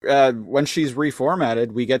when she's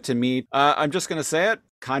reformatted, we get to meet, I'm just going to say it,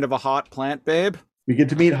 kind of a hot plant babe. We get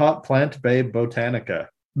to meet hot plant babe Botanica.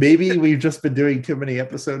 Maybe we've just been doing too many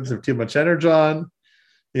episodes of Too Much Energon.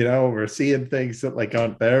 We're seeing things that like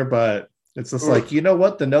aren't there, but it's just like, you know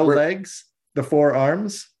what? The no legs, the four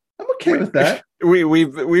arms. I'm okay with that.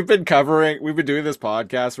 We've been doing this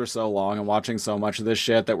podcast for so long and watching so much of this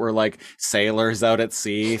shit that we're like sailors out at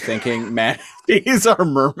sea thinking, man, these are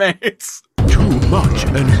mermaids. Too much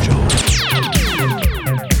energy.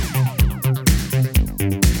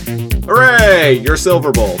 Hooray! You're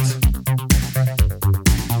Silverbolt.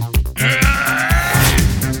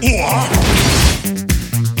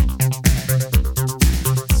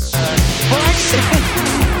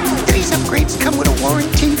 These upgrades come with a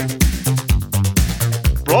warranty.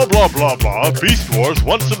 Blah, blah, blah, blah. Beast Wars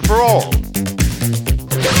once and for all.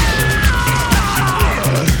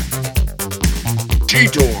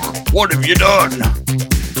 Titor, what have you done?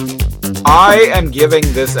 I am giving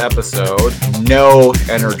this episode no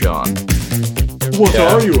Energon. What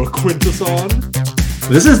are you, a Quintesson?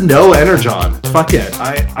 This is no Energon. Fuck it.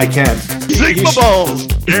 I can't. Sigma balls,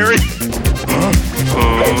 Gary.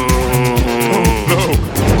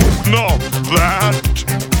 No, not that.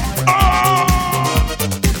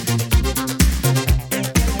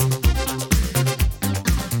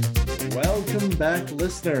 Welcome back,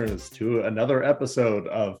 listeners, to another episode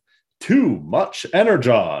of Too Much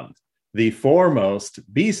Energon, the foremost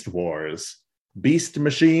Beast Wars, Beast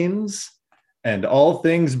Machines, and all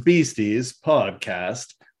things Beasties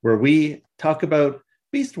podcast, where we talk about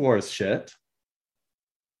Beast Wars shit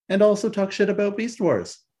and also talk shit about Beast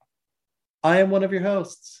Wars. I am one of your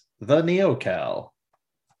hosts, the NeoCal.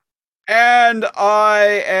 And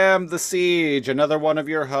I am the Siege, another one of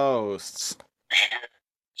your hosts.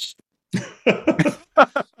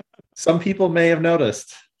 Some people may have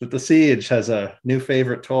noticed that the Siege has a new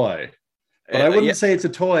favorite toy. But I wouldn't say it's a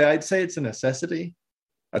toy. I'd say it's a necessity.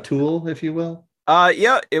 A tool, if you will.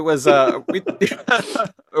 Yeah, it was well,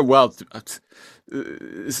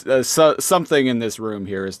 something in this room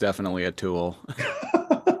here is definitely a tool.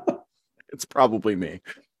 It's probably me.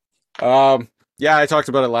 Yeah, I talked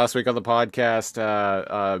about it last week on the podcast.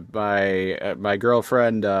 My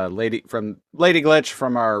girlfriend, Lady Glitch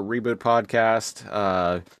from our Reboot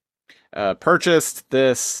podcast, purchased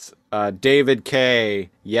this David K.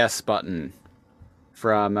 Yes button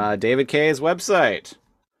from David K's website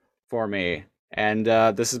for me, and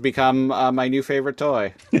this has become my new favorite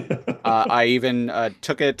toy. I even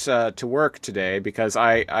took it to work today because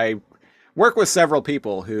I work with several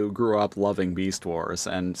people who grew up loving Beast Wars,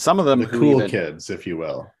 and some of them the cool kids, if you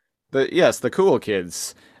will. The cool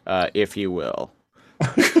kids, if you will.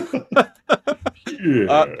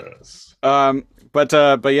 Yes.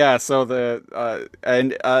 But yeah, so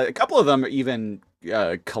and a couple of them even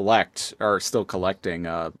are still collecting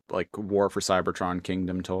like War for Cybertron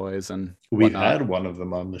Kingdom toys and we've whatnot. had one of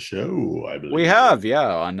them on the show, I believe. We have,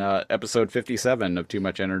 yeah, on episode 57 of Too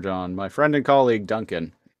Much Energon. My friend and colleague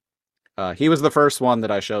Duncan, he was the first one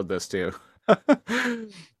that I showed this to. I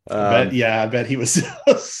bet he was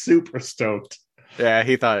super stoked. Yeah,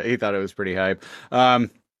 he thought it was pretty hype. But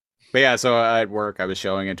yeah, so at work I was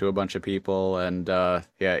showing it to a bunch of people, and the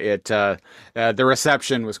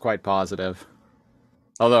reception was quite positive.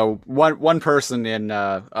 Although one person in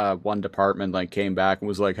one department like came back and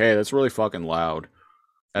was like, "Hey, that's really fucking loud,"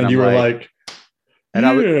 and you were like,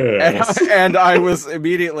 yes. and I was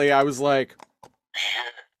immediately like,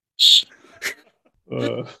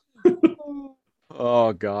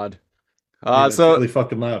 oh god, that's so really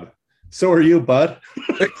fucking loud. So are you, bud?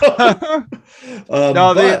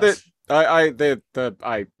 No,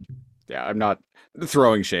 I'm not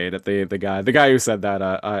throwing shade at the guy who said that.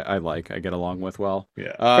 I get along with well.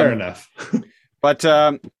 Yeah, fair enough. But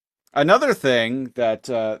another thing that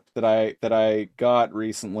I got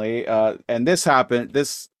recently, and this happened.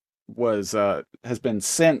 This has been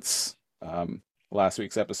since last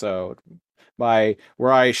week's episode, where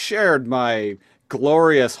I shared my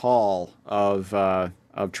glorious haul of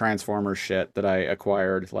Transformers shit that I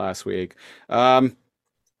acquired last week. But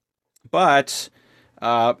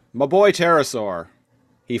my boy Pterosaur,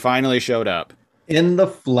 he finally showed up. In the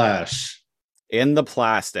flesh. In the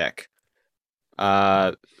plastic.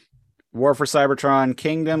 War for Cybertron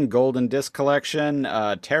Kingdom, Golden Disc Collection,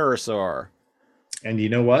 Pterosaur. And you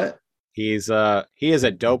know what? He is a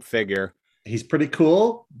dope figure. He's pretty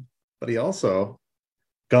cool, but he also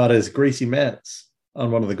got his greasy mitts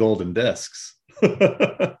on one of the golden discs.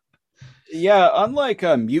 Yeah, unlike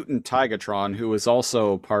Mutant Tigatron, who was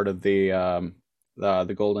also part of the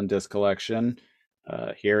Golden Disc Collection.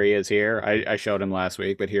 Here he is here. I showed him last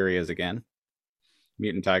week, but here he is again.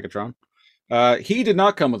 Mutant Tigatron. He did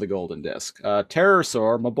not come with a golden disc.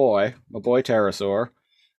 Terrorsaur, my boy Terrorsaur,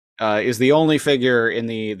 is the only figure in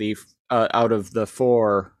the out of the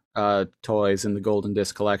 4 toys in the golden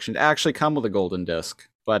disc collection to actually come with a golden disc.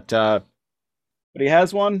 But he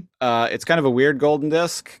has one. It's kind of a weird golden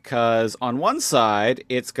disc because on one side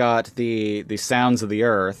it's got the sounds of the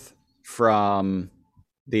earth from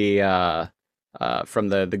the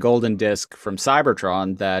golden disc from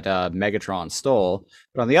Cybertron that Megatron stole.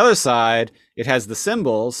 But on the other side, it has the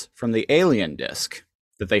symbols from the alien disc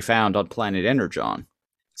that they found on planet Energon.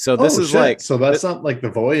 So this is like, so that's not like the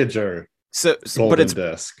Voyager golden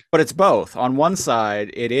disc. But it's both. On one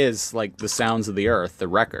side, it is like the sounds of the earth, the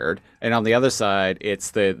record, and on the other side,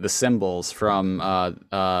 it's the symbols from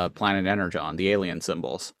planet Energon, the alien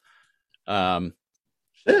symbols. Shit.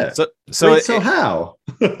 So how?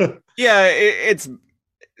 Yeah, it's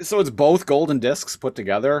both golden discs put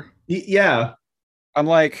together. Yeah, I'm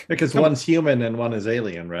like, because one's human and one is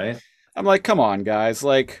alien, right? I'm like, come on, guys,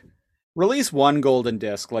 like, release one golden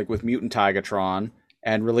disc like with Mutant Tigatron,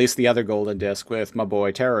 and release the other golden disc with my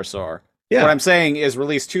boy Terrorsaur. Yeah. What I'm saying is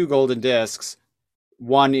release 2 golden discs,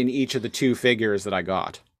 one in each of the 2 figures that I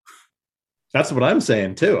got. That's what I'm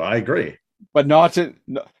saying too. I agree. But not in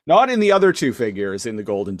the other 2 figures in the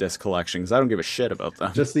golden disc collection, because I don't give a shit about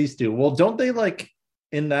them. Just these 2. Well, don't they, like,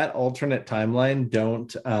 in that alternate timeline,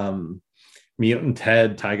 don't Mutant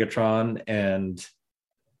Ted, Tigatron, and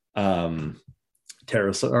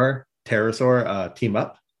Terrorsaur team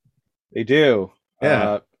up? They do.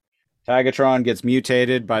 Yeah. Tigatron gets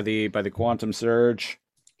mutated by the quantum surge.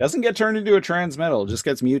 Doesn't get turned into a transmetal, just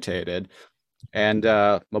gets mutated. And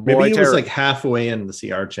my boy, maybe he was like halfway in the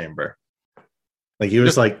CR chamber. Like he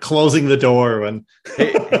was like closing the door when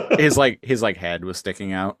his head was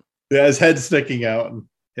sticking out. Yeah, his head sticking out, and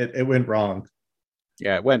it went wrong.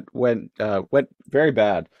 Yeah, it went very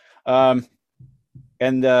bad. So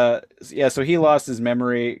he lost his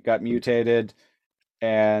memory, got mutated,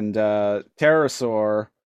 and Terrorsaur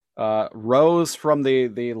rose from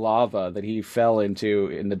the lava that he fell into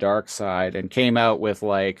in the dark side and came out with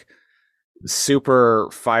like super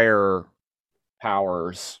fire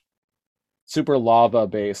powers, super lava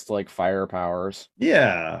based like fire powers.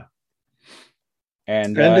 Yeah.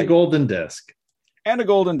 And a golden disc. And a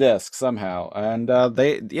golden disc somehow. And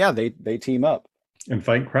they team up and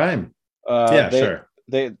fight crime. Sure.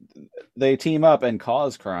 They team up and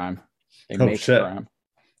cause crime. They make crime.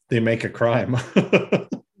 They make a crime.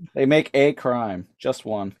 They make a crime, just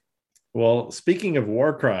one. Well, speaking of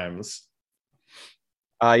war crimes,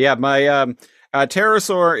 my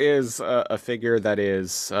Terrorsaur is a figure that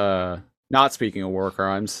is not speaking of war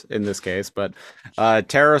crimes in this case, but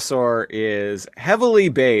Terrorsaur is heavily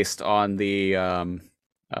based on the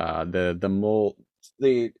mold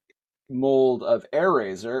of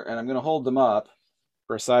Airazor, and I'm going to hold them up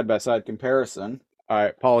for a side-by-side comparison.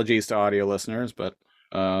 Apologies to audio listeners, but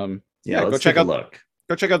go check out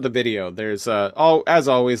Go check out the video. There's as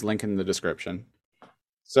always, link in the description.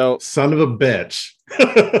 So, son of a bitch.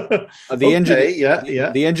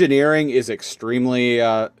 The engineering is extremely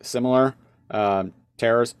similar.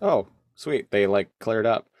 Terrors. Oh, sweet. They like cleared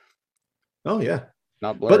up. Oh yeah.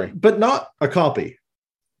 Not blurry. But not a copy.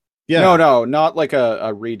 Yeah. No, not like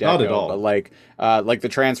a redeco, not at all. But like the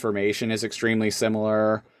transformation is extremely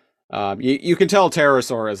similar. You can tell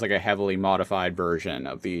Terrorsaur is like a heavily modified version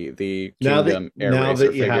of the Kingdom Airazor now that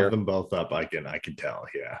you figure. have them both up, I can tell.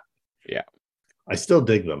 Yeah. I still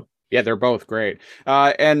dig them. Yeah, they're both great.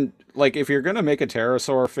 And like if you're gonna make a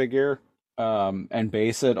Terrorsaur figure, and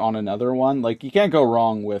base it on another one, like you can't go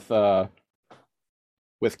wrong with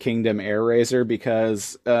Kingdom Airazor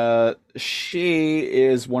because she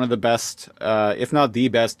is one of the best, if not the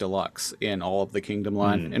best deluxe in all of the Kingdom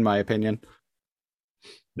line, in my opinion.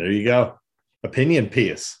 There you go. Opinion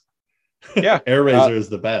piece. Yeah. Airazor is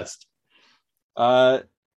the best.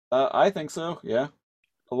 I think so, yeah.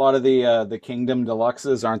 A lot of the Kingdom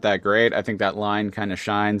Deluxes aren't that great. I think that line kind of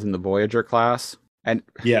shines in the Voyager class. And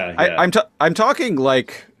yeah. I'm talking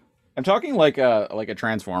like a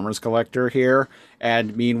Transformers collector here.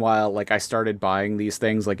 And meanwhile, like I started buying these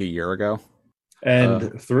things like a year ago.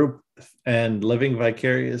 And living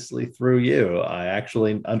vicariously through you, I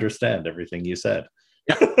actually understand everything you said.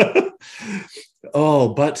 You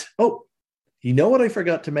know what I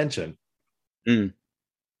forgot to mention?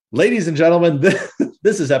 Ladies and gentlemen,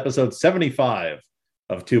 this is episode 75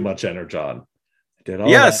 of Too Much Energon. I did all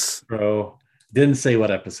that, bro. Didn't say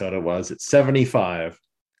what episode it was. It's 75.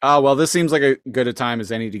 Well, this seems like a good a time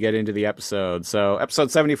as any to get into the episode. So, episode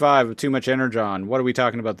 75 of Too Much Energon. What are we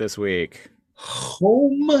talking about this week?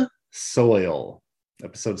 Home Soil,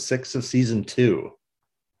 episode 6 of season 2.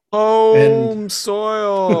 Home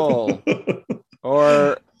soil,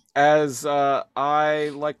 or as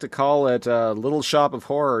I like to call it, Little Shop of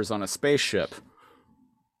Horrors on a spaceship.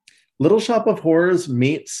 Little Shop of Horrors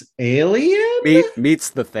meets Alien. Meets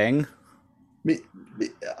The Thing. Me-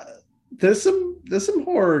 there's some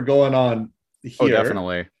horror going on here. Oh,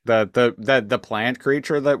 definitely. The plant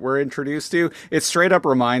creature that we're introduced to, it straight up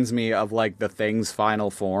reminds me of like The Thing's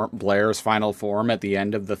final form, Blair's final form at the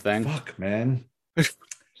end of The Thing. Fuck, man.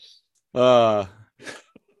 Uh,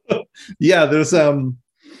 Yeah, there's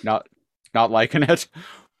not liking it.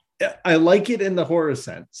 I like it in the horror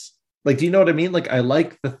sense. Like, do you know what I mean? Like, I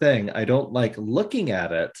like The Thing. I don't like looking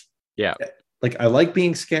at it. Yeah. Like, I like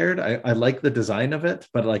being scared. I like the design of it,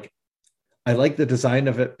 but like, I like the design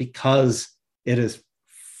of it because it is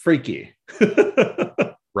freaky.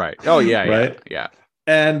 Right. Oh yeah. Right? Yeah.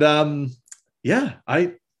 And yeah,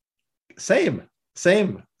 same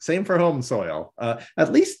for Home Soil.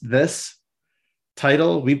 At least this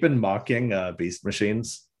title, we've been mocking Beast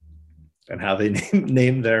Machines and how they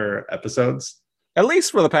name their episodes. At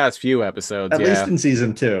least for the past few episodes. At least in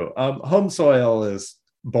season 2. Home Soil is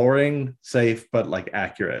boring, safe, but like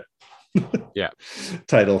accurate. Yeah.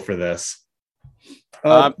 Title for this.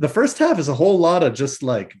 The first half is a whole lot of just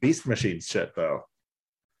like Beast Machines shit, though.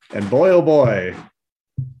 And boy, oh boy.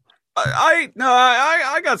 I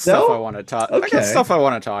got stuff I want to talk. Okay. I got stuff I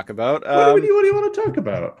want to talk about. What do you want to talk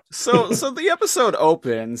about? So the episode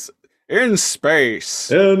opens in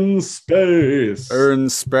space. In space. In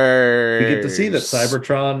space. We get to see that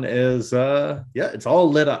Cybertron is it's all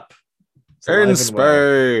lit up. It's in alive and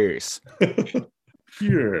space. well.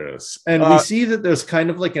 Yes. And we see that there's kind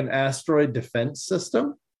of like an asteroid defense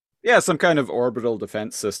system. Yeah, some kind of orbital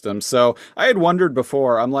defense system. So I had wondered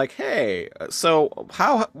before, I'm like, hey, so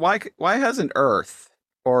why hasn't Earth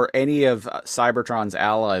or any of Cybertron's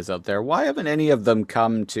allies out there, why haven't any of them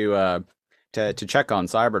come to check on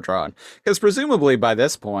Cybertron? Because presumably by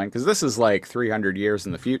this point, because this is like 300 years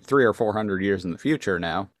in the future, 300 or 400 years in the future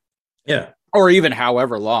now. Yeah. Or even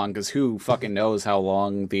however long, because who fucking knows how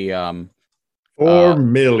long the 4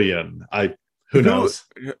 million. Who knows?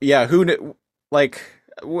 Yeah,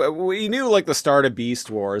 we knew like the start of Beast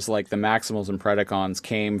Wars, like the Maximals and Predacons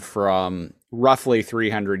came from roughly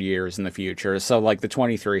 300 years in the future, so like the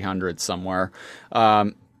 2300s somewhere.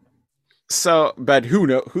 So, but who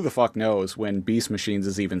the fuck knows when Beast Machines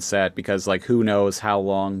is even set? Because like who knows how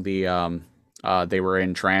long the they were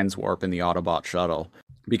in Transwarp in the Autobot shuttle?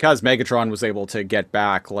 Because Megatron was able to get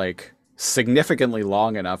back like significantly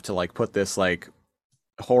long enough to like put this like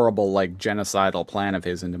horrible like genocidal plan of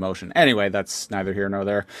his into motion. Anyway, that's neither here nor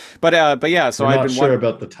there. But yeah, so I've been sure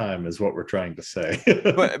about the time is what we're trying to say.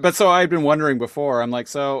 but so I'd been wondering before. I'm like,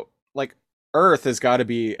 so like Earth has got to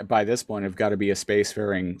be by this point have got to be a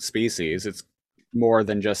spacefaring species. It's more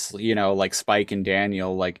than just, you know, like Spike and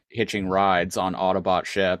Daniel like hitching rides on Autobot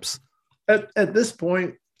ships. At this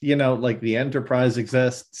point, you know, like the Enterprise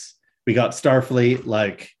exists. We got Starfleet,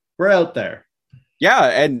 like we're out there. Yeah,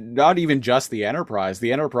 and not even just the Enterprise.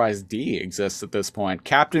 The Enterprise D exists at this point.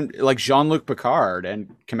 Captain, like Jean-Luc Picard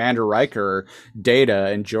and Commander Riker, Data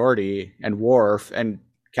and Geordi and Worf and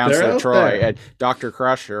Counselor Troy and Dr.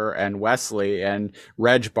 Crusher and Wesley and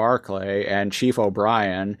Reg Barclay and Chief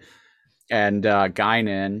O'Brien and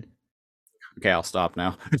Guinan. Okay, I'll stop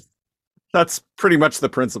now. That's pretty much the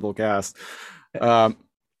principal cast.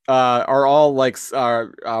 Are all like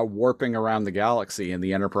warping around the galaxy in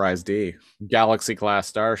the Enterprise D, Galaxy class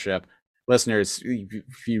starship. Listeners,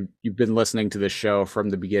 if you've been listening to this show from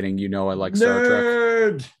the beginning, you know I like Star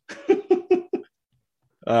Trek.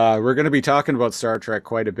 We're going to be talking about Star Trek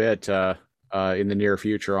quite a bit in the near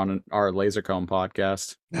future on our Lasercomb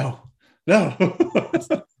podcast. No.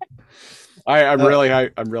 I'm really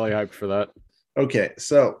hyped for that. Okay,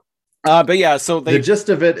 so. But yeah, so the gist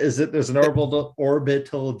of it is that there's an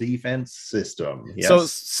orbital defense system.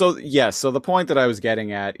 Yes. So the point that I was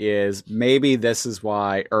getting at is maybe this is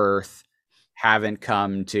why Earth haven't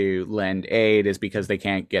come to lend aid, is because they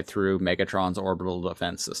can't get through Megatron's orbital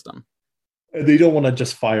defense system. They don't want to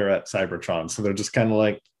just fire at Cybertron, so they're just kind of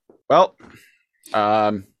like, well,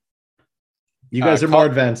 you guys are more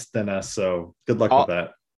advanced than us, so good luck with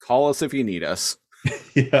that. Call us if you need us.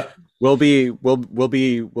 Yeah. We'll be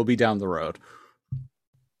down the road.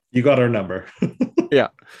 You got our number. Yeah.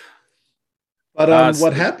 But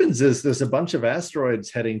what happens is there's a bunch of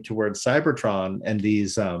asteroids heading towards Cybertron, and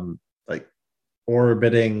these like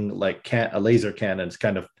orbiting like laser cannons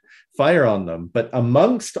kind of fire on them. But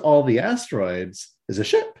amongst all the asteroids is a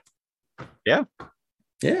ship. Yeah.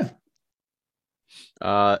 Yeah.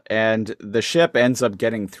 And the ship ends up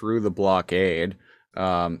getting through the blockade.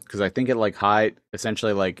 Because I think it like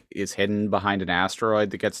essentially like is hidden behind an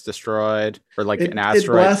asteroid that gets destroyed, or like an It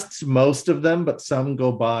asteroid. blasts most of them, but some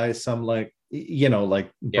go by, some like Yeah.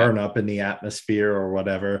 burn up in the atmosphere or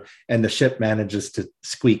whatever, and the ship manages to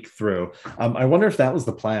squeak through. I wonder if that was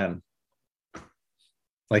the plan,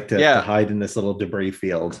 like to Yeah. hide in this little debris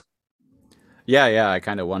field. Yeah, I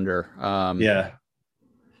kind of wonder. Yeah.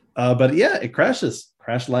 But yeah, it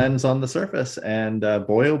crash lands on the surface, and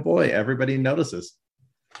boy, oh boy, everybody notices.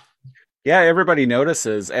 Yeah, everybody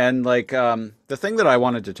notices. And like the thing that I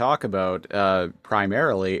wanted to talk about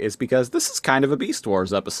primarily is because this is kind of a Beast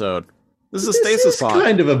Wars episode. This is a This stasis is pod.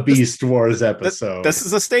 kind of a Beast Wars Th- episode. This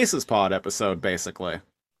is a stasis pod episode, basically.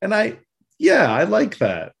 And I like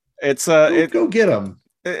that. It's Go get them.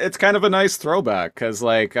 it's kind of a nice throwback because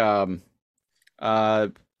like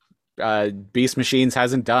Beast Machines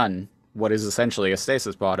hasn't done what is essentially a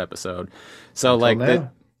stasis pod episode. So Until like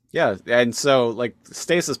now. yeah, and so like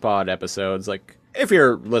stasis pod episodes, like if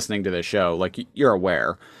you're listening to this show, like you're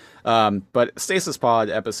aware. But stasis pod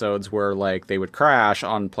episodes where like they would crash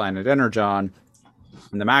on planet Energon,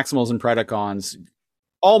 and the Maximals and Predacons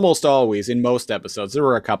almost always in most episodes. There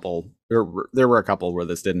were a couple. There were a couple where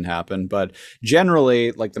this didn't happen, but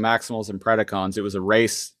generally, like the Maximals and Predacons, it was a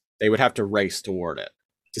race. They would have to race toward it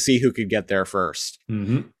to see who could get there first,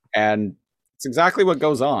 Mhm. and it's exactly what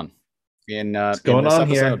goes on in What's in going this on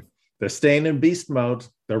episode. here? They're staying in beast mode.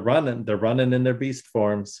 They're running in their beast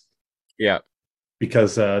forms Yeah,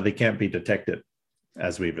 because they can't be detected,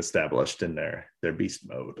 as we've established in their beast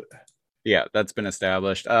mode. yeah, that's been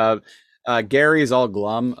established. Gary's all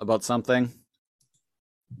glum about something.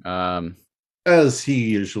 As he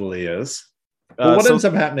usually is. But what So- ends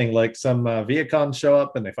up happening? Like some Viacons show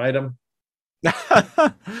up and they fight him.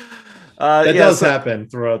 That yeah, does so- happen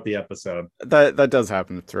throughout the episode. That does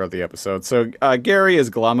happen throughout the episode. So Gary is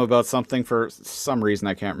glum about something for some reason.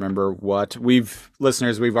 I can't remember what. We've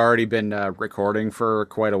already been recording for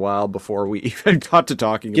quite a while before we even got to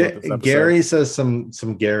talking about this episode. Gary says some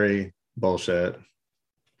Gary bullshit.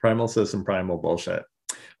 Primal says some Primal bullshit.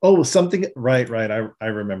 Oh, something right. I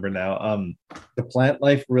remember now. The plant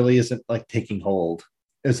life really isn't like taking hold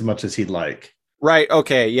as much as he'd like. Right.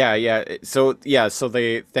 Okay. Yeah. So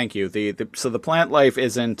thank you. So the plant life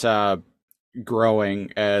isn't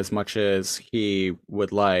growing as much as he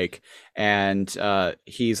would like, and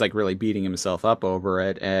he's like really beating himself up over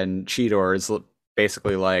it. And Cheetor is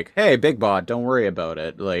basically like, "Hey, Big Bot, don't worry about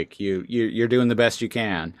it. Like you're doing the best you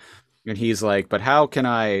can." And he's like, "But how can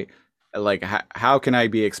I?" Like, how can I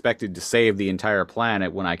be expected to save the entire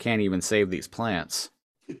planet when I can't even save these plants?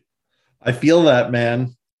 I feel that,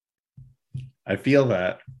 man. I feel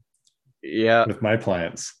that Yeah. with my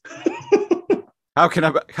plants. How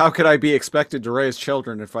could I be expected to raise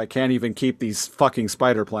children if I can't even keep these fucking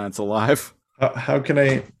spider plants alive? How can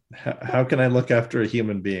I look after a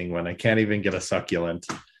human being when I can't even get a succulent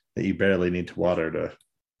that you barely need to water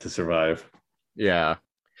to survive? Yeah.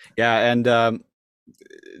 And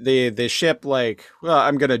the ship, like, well,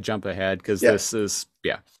 I'm gonna jump ahead because this is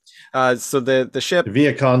so the ship, The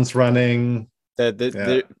Viacon's running.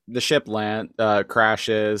 the ship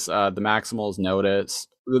crashes. The Maximals notice.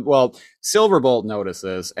 Well, Silverbolt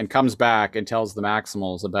notices and comes back and tells the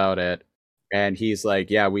Maximals about it. And he's like,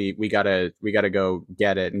 "Yeah, we gotta go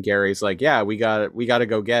get it." And Gary's like, "Yeah, we gotta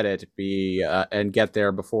go get it. And get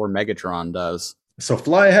there before Megatron does." So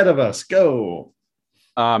fly ahead of us. Go.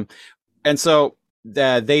 And so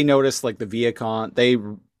they notice like the Viacon. They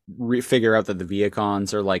figure out that the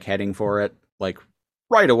Viacons are like heading for it like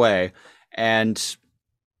right away. And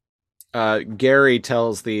Gary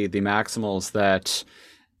tells the Maximals that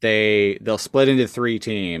they'll split into 3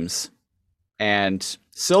 teams, and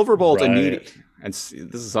Silverbolt Right. immediately. And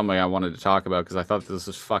this is something I wanted to talk about because I thought this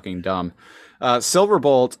was fucking dumb.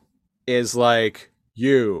 Silverbolt is like,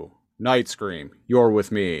 "You, Night Scream, you're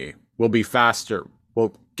with me. We'll be faster.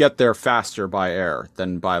 We'll get there faster by air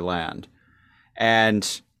than by land."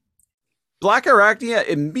 And Black Arachnia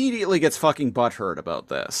immediately gets fucking butthurt about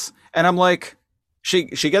this. And I'm like, she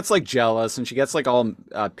gets like jealous and she gets like all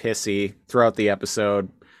pissy throughout the episode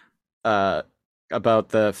about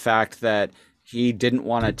the fact that he didn't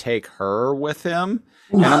want to take her with him.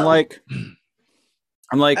 And I'm like,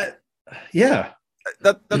 Yeah,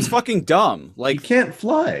 that's fucking dumb. you Like, can't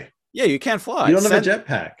fly. yeah, you can't fly. You don't have a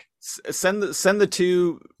jetpack. Send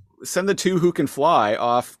the two who can fly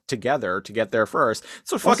off together to get there first.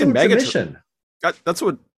 So Also, fucking it's a Megatron. mission. That's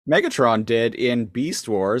what Megatron did in Beast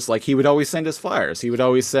Wars. Like, he would always send his flyers. He would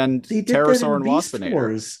always send They did Pterosaur that in and Beast Waspinator.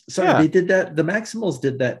 Wars. Sorry, Yeah. they did that. The Maximals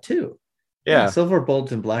did that too. Yeah,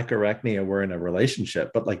 Silverbolt and Black Arachnia were in a relationship,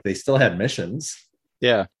 but like they still had missions.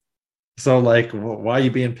 yeah. So like, why are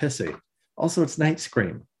you being pissy? Also, it's Night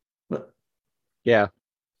Scream. Yeah.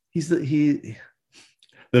 He's the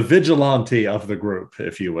vigilante of the group,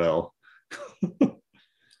 if you will.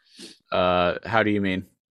 How do you mean?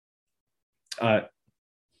 I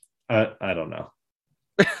don't know.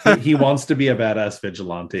 He wants to be a badass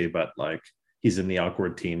vigilante, but like he's in the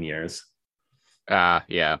awkward teen years.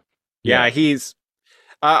 Yeah. He's.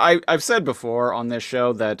 I've said before on this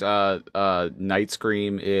show that Night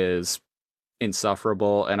Scream is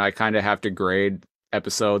insufferable, and I kind of have to grade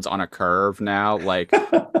episodes on a curve now. Like,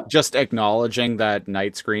 just acknowledging that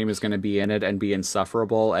Night Scream is going to be in it and be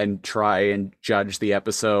insufferable, and try and judge the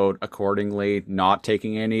episode accordingly, not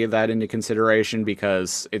taking any of that into consideration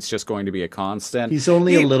because it's just going to be a constant. He's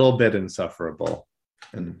only a little bit insufferable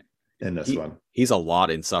in this one. He's a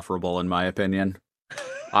lot insufferable, in my opinion.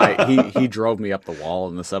 He drove me up the wall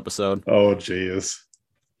in this episode. Oh, geez.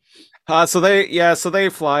 So they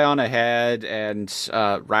fly on ahead, and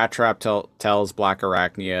Rat Trap tells Black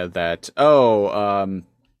Arachnia that,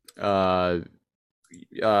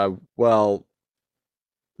 well,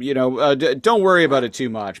 don't worry about it too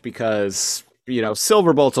much because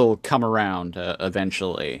Silverbolt will come around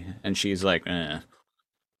eventually. And she's like,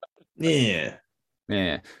 Yeah.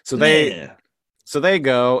 So they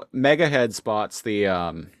go. Megahead spots the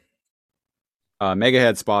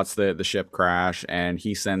ship crash, and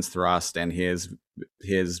he sends Thrust and his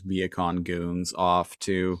Viacon goons off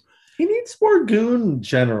to. He needs more goon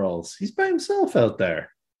generals. He's by himself out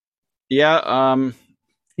there. Yeah.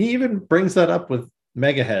 He even brings that up with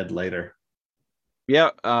Megahead later. Yeah.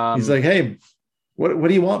 He's like, "Hey, what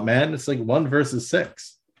do you want, man? It's like 1 versus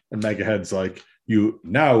 6." And Megahead's like,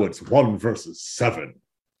 now it's 1 versus 7.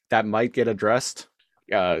 That might get addressed.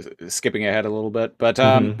 Skipping ahead a little bit, but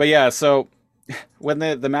yeah. So when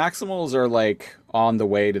the Maximals are like on the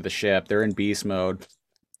way to the ship, they're in beast mode,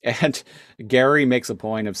 and Gary makes a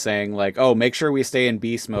point of saying like, "Oh, make sure we stay in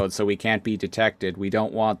beast mode so we can't be detected. We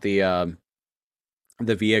don't want the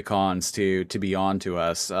Viacons to be onto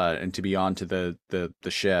us and to be onto the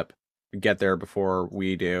ship, get there before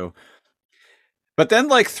we do." But then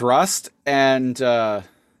like Thrust and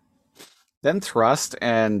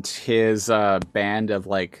his band of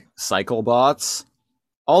like cycle bots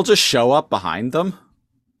all just show up behind them.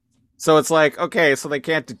 So it's like, okay, so they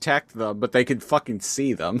can't detect them, but they can fucking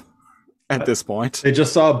see them at this point. They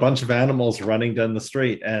just saw a bunch of animals running down the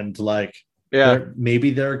street, and like,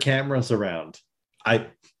 maybe there are cameras around.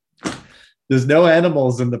 There's no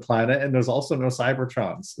animals in the planet, and there's also no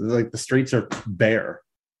Cybertrons. Like, the streets are bare.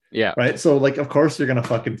 Yeah. Right. So like, of course you're gonna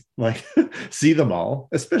fucking like see them all,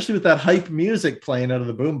 especially with that hype music playing out of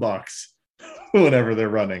the boombox whenever they're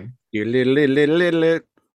running. And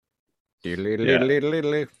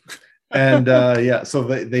so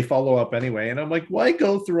they follow up anyway, and I'm like, why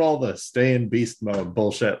go through all this stay in beast mode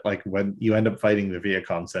bullshit like when you end up fighting the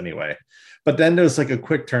Viacons anyway? But then there's like a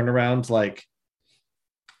quick turnaround, like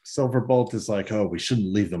Silverbolt is like, oh, we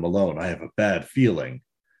shouldn't leave them alone, I have a bad feeling.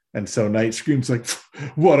 And so Night Scream's like,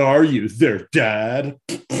 what are you, their dad?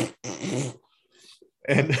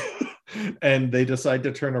 and they decide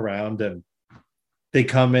to turn around, and they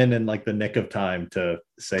come in like the nick of time to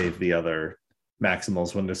save the other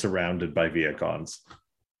Maximals when they're surrounded by Viacons.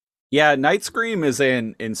 Yeah, Night Scream is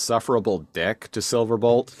an insufferable dick to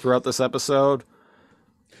Silverbolt throughout this episode.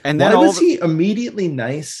 And then why was he immediately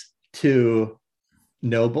nice to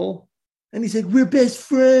Noble? And he's like, we're best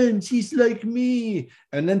friends. He's like me.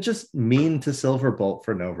 And then just mean to Silverbolt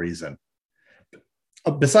for no reason.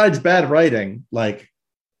 Besides bad writing, like,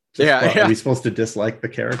 are we supposed to dislike the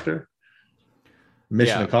character?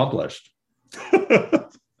 Mission accomplished.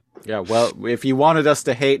 Yeah, well, if you wanted us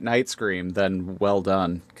to hate Night Scream, then well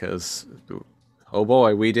done. Because, oh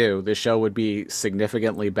boy, we do. This show would be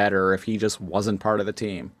significantly better if he just wasn't part of the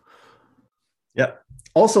team. Yeah.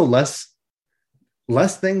 Also, less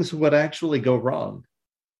things would actually go wrong.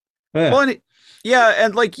 Well,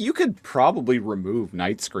 and like, you could probably remove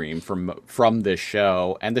Night Scream from this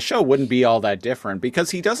show, and the show wouldn't be all that different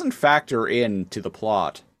because he doesn't factor into the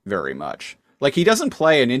plot very much. Like, he doesn't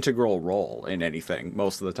play an integral role in anything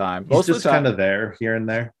most of the time. He's just kind of there, here and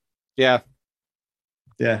there. Yeah.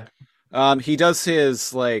 Yeah. He does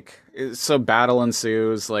his, like, so battle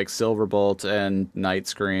ensues, like Silverbolt and Night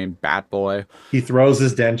Scream, Batboy. He throws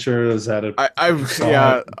his dentures at it.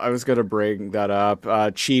 I was gonna bring that up.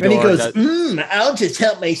 Cheetor. And he goes, I'll just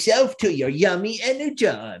help myself to your yummy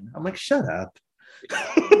energon. I'm like, shut up.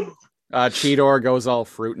 Cheetor goes all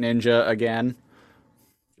Fruit Ninja again.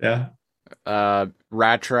 Yeah.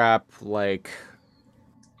 Rat Trap, like,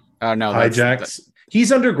 oh no, hijacks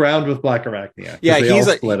He's underground with Black Arachnia. Yeah, they all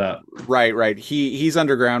split up. Right. He's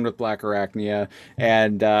underground with Black Arachnia,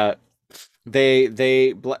 and Rat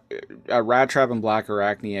Trap and Black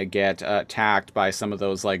Arachnia get attacked by some of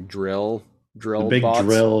those like drill The big bots.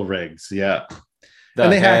 drill rigs, yeah. The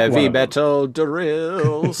And they hack one heavy of them. metal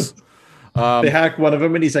drills. They hack one of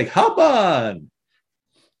them, and he's like, "Hop on!"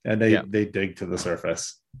 And Yeah. they dig to the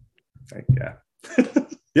surface. Like, yeah.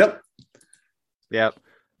 Yep. Yep.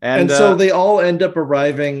 And so they all end up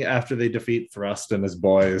arriving after they defeat Thrust and his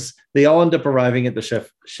boys. They all end up arriving at the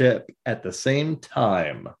ship at the same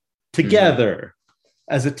time, together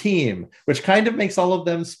as a team, which kind of makes all of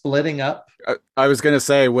them splitting up. I was gonna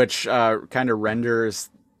say, which kind of renders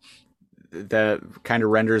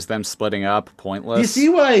them splitting up pointless. Do you see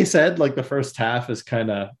why I said like the first half is kind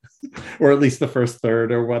of, or at least the first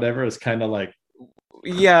third or whatever is kind of like,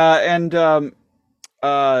 Yeah, and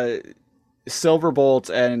Silverbolt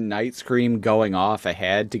and Night Scream going off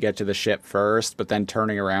ahead to get to the ship first, but then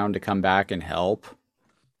turning around to come back and help.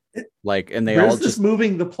 Like, and they where's all this just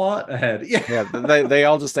moving the plot ahead? yeah, they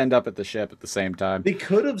all just end up at the ship at the same time. They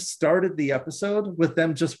could have started the episode with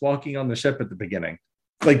them just walking on the ship at the beginning.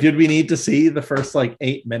 Like, did we need to see the first like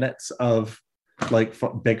 8 minutes of like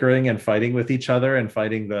bickering and fighting with each other and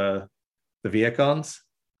fighting the Viacons?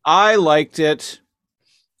 I liked it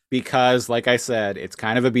because, like I said, it's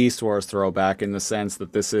kind of a Beast Wars throwback in the sense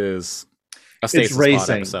that this is a Stasis It's Pod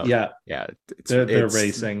racing. episode. Yeah, Yeah, they're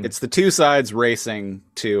racing. It's the two sides racing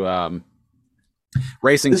to an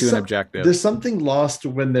objective. There's something lost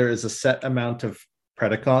when there is a set amount of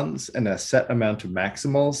Predacons and a set amount of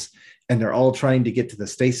Maximals, and they're all trying to get to the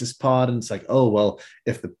stasis pod. And it's like, oh, well,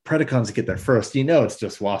 if the Predacons get there first, it's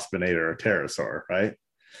just Waspinator or Pterosaur, right?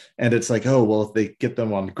 And it's like, oh, well, if they get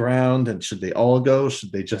them on ground, and should they all go?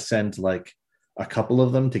 Should they just send like a couple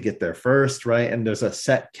of them to get there first, right? And there's a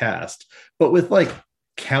set cast. But with like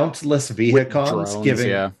countless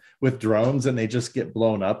Viacons with drones, and they just get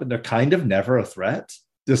blown up, and they're kind of never a threat.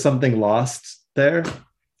 There's something lost there.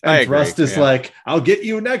 And Thrust is like, I'll get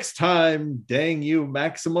you next time, dang you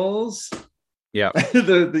Maximals. Yeah.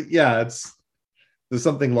 There's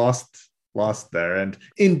something lost there. And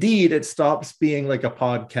indeed, it stops being like a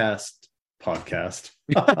podcast.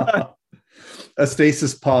 A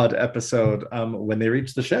Stasis Pod episode when they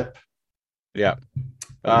reach the ship. Yeah.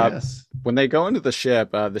 Yes. When they go into the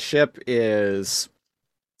ship is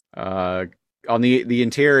on the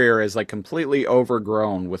interior is like completely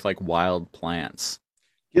overgrown with like wild plants.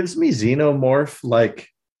 Gives me Xenomorph like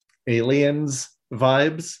Aliens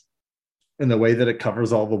vibes in the way that it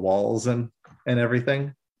covers all the walls and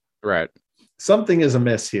everything. Right. Something is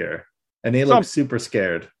amiss here, and they look super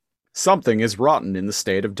scared. Something is rotten in the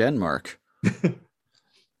state of Denmark.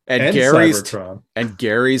 And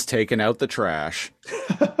Gary's taken out the trash.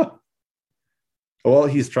 Well,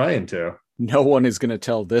 he's trying to. No one is going to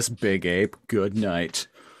tell this big ape good night.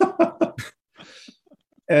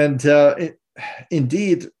 And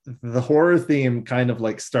indeed, the horror theme kind of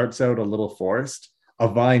like starts out a little forced. A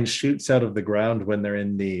vine shoots out of the ground when they're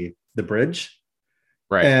in the bridge.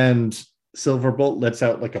 Right. And Silverbolt lets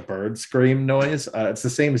out like a bird scream noise. It's the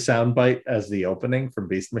same soundbite as the opening from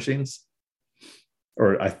Beast Machines.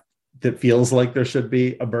 It feels like there should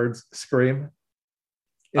be a bird scream.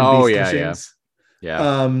 Beast Machines.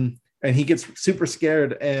 Yeah. And he gets super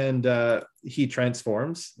scared, and he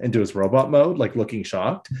transforms into his robot mode, like looking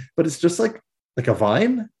shocked. But it's just like a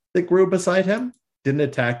vine that grew beside him, didn't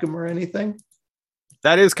attack him or anything.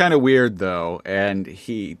 That is kind of weird, though. And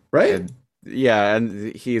he right.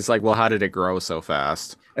 And he's like, well, how did it grow so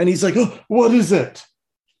fast? And he's like, oh, what is it?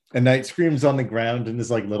 And Night Scream's on the ground in his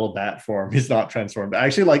like little bat form. He's not transformed. I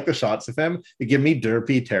actually like the shots of him. They give me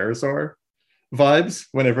derpy Pterosaur vibes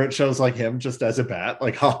whenever it shows like him just as a bat,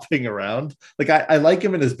 like hopping around. Like I like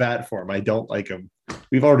him in his bat form. I don't like him.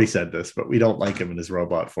 We've already said this, but we don't like him in his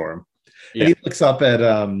robot form. Yeah. And he looks up at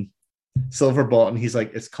Silverbolt, and he's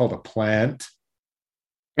like, it's called a plant.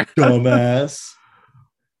 Dumbass.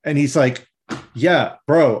 And he's like, yeah,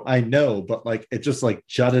 bro, I know, but like it just like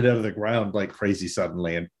jutted out of the ground like crazy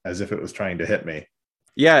suddenly, and as if it was trying to hit me.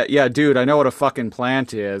 Yeah, dude, I know what a fucking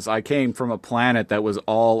plant is. I came from a planet that was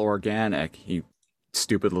all organic, you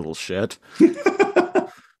stupid little shit.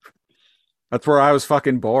 That's where I was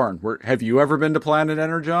fucking born. Have you ever been to Planet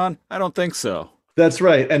Energon? I don't think so. That's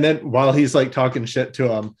right. And then while he's like talking shit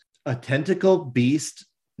to him, a tentacle beast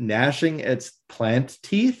gnashing its plant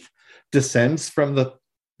teeth descends from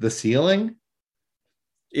the ceiling.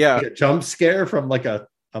 Yeah. Like a jump scare from like a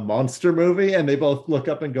monster movie, and they both look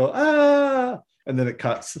up and go, ah, and then it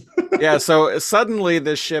cuts. Yeah, so suddenly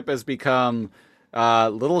this ship has become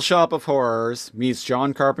Little Shop of Horrors meets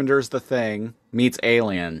John Carpenter's The Thing meets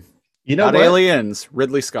Alien. You know Not what? Aliens,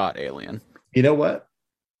 Ridley Scott Alien. You know what?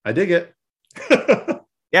 I dig it.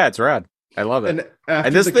 Yeah, it's rad. I love it. And after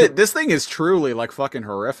And this the this thing is truly like fucking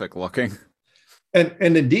horrific looking. and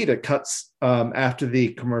indeed it cuts after the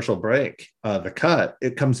commercial break. The cut,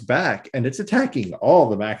 it comes back and it's attacking all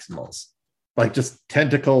the Maximals, like just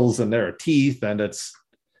tentacles, and there are teeth, and it's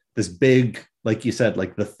this big, like you said,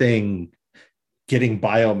 like the thing getting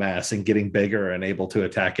biomass and getting bigger and able to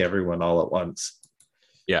attack everyone all at once.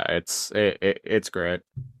 Yeah, it's great.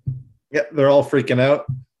 Yeah, they're all freaking out.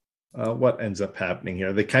 What ends up happening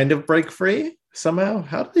here? They kind of break free somehow.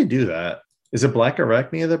 How do they do that? Is it Black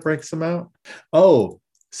Arachnia that breaks them out? Oh,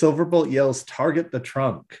 Silverbolt yells, "Target the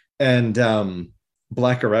trunk." And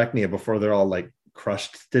Black Arachnia, before they're all like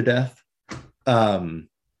crushed to death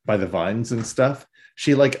by the vines and stuff,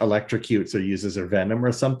 she like electrocutes or uses her venom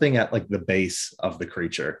or something at like the base of the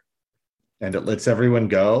creature. And it lets everyone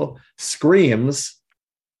go, screams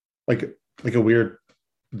like a weird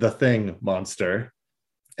The Thing monster,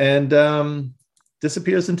 and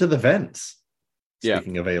disappears into the vents.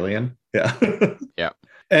 Speaking of Alien. Yeah. Yeah.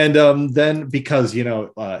 And then because,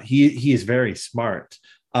 he is very smart,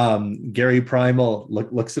 Gary Primal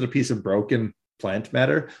looks at a piece of broken plant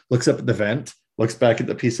matter, looks up at the vent, looks back at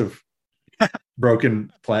the piece of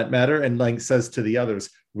broken plant matter, and like says to the others,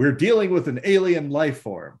 "We're dealing with an alien life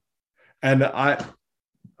form." And I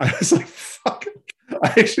was like, fuck.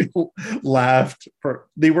 I actually laughed.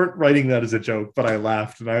 They weren't writing that as a joke, but I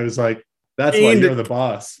laughed, and I was like, "That's why you're the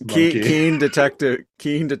boss, monkey." Keen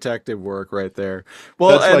detective work right there.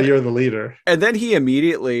 Well, that's why you're the leader. And then he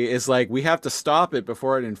immediately is like, "We have to stop it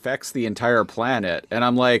before it infects the entire planet." And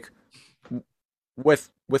I'm like, "With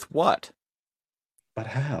what? But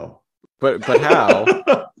how? But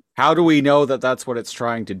how? How do we know that that's what it's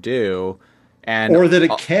trying to do?" And or that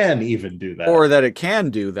it can even do that, or that it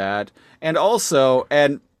can do that, and also,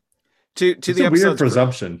 and to it's the a weird episode's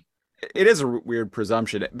presumption. It is a weird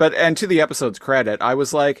presumption, but and to the episode's credit, I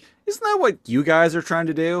was like, isn't that what you guys are trying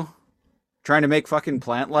to do? Trying to make fucking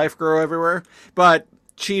plant life grow everywhere? But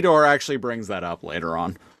Cheetor actually brings that up later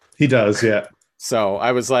on. He does, yeah. So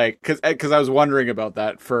I was like, because I was wondering about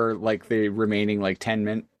that for like the remaining like 10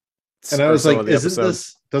 minutes. And I was like,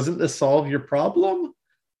 doesn't this solve your problem?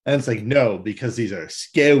 And it's like, no, because these are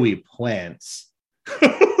scary plants.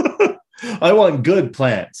 I want good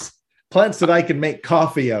plants. Plants that I can make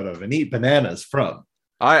coffee out of and eat bananas from.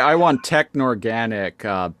 I want techno-organic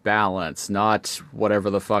balance, not whatever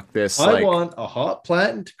the fuck this. I want a hot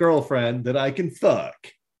plant girlfriend that I can fuck.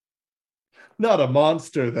 Not a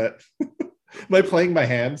monster that... Am I playing my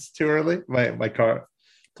hands too early? My car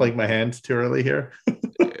playing my hands too early here?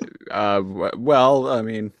 Well, I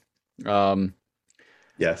mean...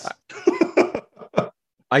 Yes.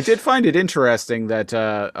 I did find it interesting that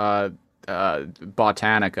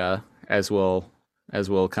Botanica, as we'll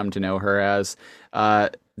come to know her as,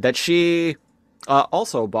 that she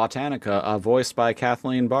also Botanica, voiced by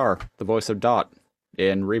Kathleen Barr, the voice of Dot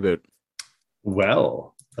in Reboot.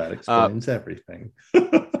 Well, that explains everything.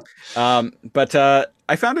 But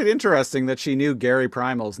I found it interesting that she knew Gary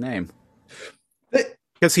Primal's name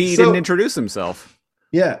because he didn't introduce himself.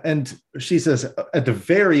 Yeah, and she says at the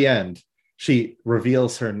very end, she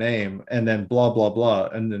reveals her name, and then blah, blah, blah.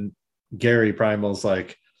 And then Gary Primal's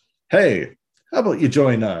like, "Hey, how about you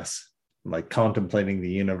join us?" I'm like contemplating the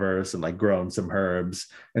universe and like growing some herbs.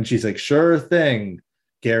 And she's like, "Sure thing,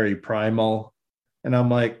 Gary Primal." And I'm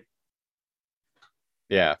like,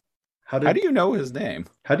 yeah. How do you know his name?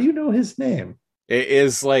 How do you know his name? It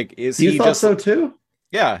is like, is you he thought just so too?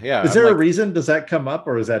 Yeah, yeah. Is there a reason? Does that come up,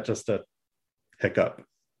 or is that just a hiccup?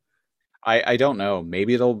 I don't know.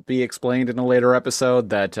 Maybe it'll be explained in a later episode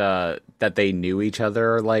that that they knew each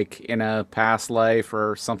other like in a past life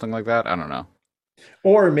or something like that. I don't know.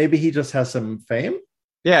 Or maybe he just has some fame.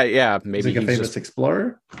 Yeah. Maybe he's like a famous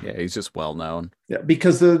explorer. Yeah, he's just well known. Yeah,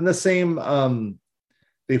 because in the same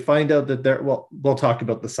they find out that we'll talk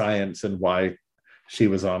about the science and why she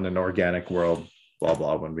was on an organic world, blah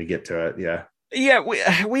blah, when we get to it. Yeah,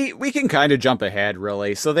 we can kind of jump ahead,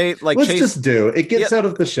 really. So they like just do it. Gets out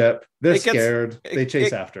of the ship. They're scared. They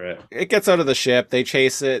chase after it. It gets out of the ship. They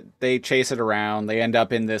chase it. They chase it around. They end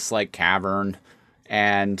up in this like cavern,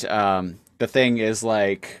 and the thing is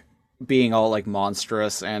like being all like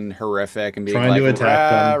monstrous and horrific and being trying like to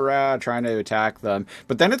attack trying to attack them.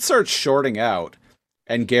 But then it starts shorting out,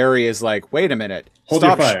 and Gary is like, "Wait a minute, hold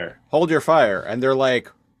your fire, hold your fire," and they're like,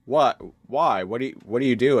 "What? Why? What are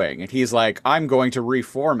you doing?" And he's like, "I'm going to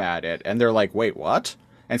reformat it." And they're like, "Wait, what?"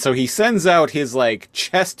 And so he sends out his like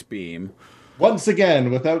chest beam. Once again,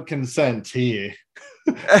 without consent, he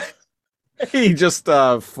He just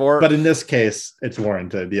But in this case, it's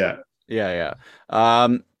warranted. Yeah. yeah.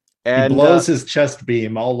 And He blows his chest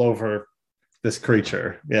beam all over this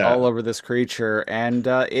creature. Yeah. all over this creature, and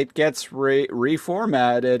it gets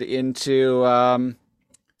reformatted into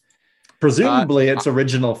Presumably its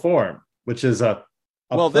original form, which is a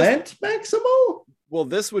plant maximal. Well,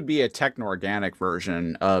 this would be a techno-organic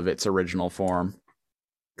version of its original form.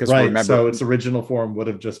 Right. Remember, so its original form would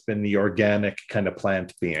have just been the organic kind of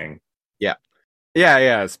plant being. Yeah.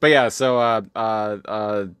 But yeah, so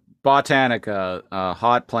Botanica,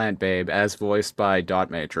 hot plant babe, as voiced by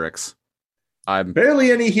Dot Matrix. I'm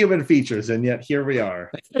barely any human features, and yet here we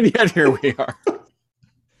are. And yet here we are.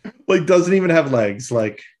 Like, doesn't even have legs.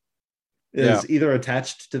 Like, is either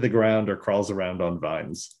attached to the ground or crawls around on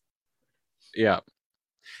vines. Yeah.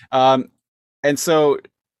 And so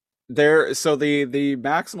the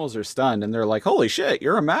Maximals are stunned, and they're like, "Holy shit,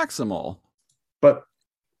 you're a Maximal!" But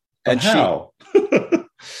how?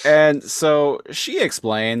 And so she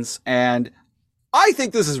explains, and I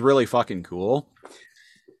think this is really fucking cool.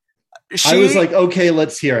 I was like, okay,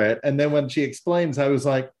 let's hear it. And then when she explains, I was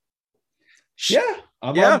like, yeah,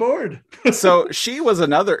 I'm on board. So she was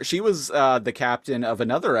the captain of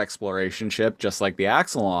another exploration ship, just like the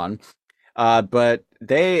Axelon. But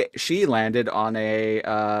she landed on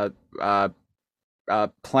a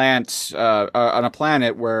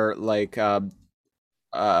planet where like there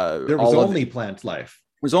was only plant life.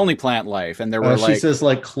 It was only plant life, and there were she says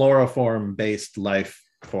like chloroform based life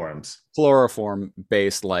forms. Chloroform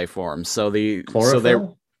based life forms. So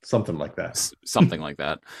something like that. Something like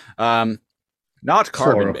that. Not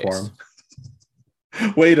carbon based.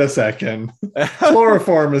 Wait a second.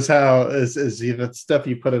 Chloroform is the stuff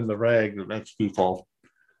you put in the rag that makes people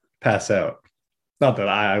pass out. Not that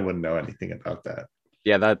I wouldn't know anything about that.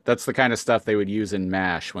 Yeah, that's the kind of stuff they would use in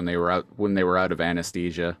MASH when they were out of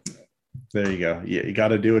anesthesia. There you go. Yeah, you got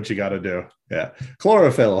to do what you got to do. Yeah,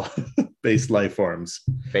 chlorophyll based life forms.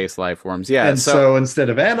 Yeah, and so instead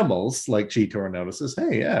of animals, like Cheetor notices,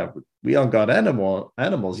 hey, yeah, we all got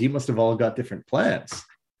animals. You must have all got different plants.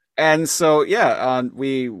 And so,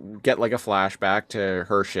 we get like a flashback to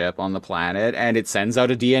her ship on the planet, and it sends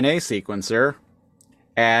out a DNA sequencer.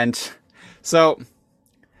 And so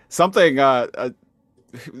something, the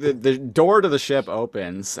door to the ship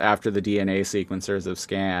opens after the DNA sequencers have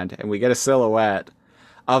scanned, and we get a silhouette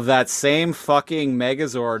of that same fucking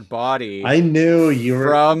Megazord body. I knew you were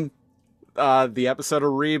from the episode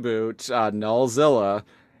of Reboot, Nullzilla,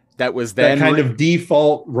 that was then that kind of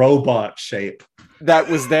default robot shape. That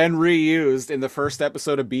was then reused in the first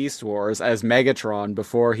episode of Beast Wars as Megatron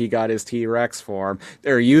before he got his T-Rex form.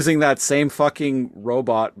 They're using that same fucking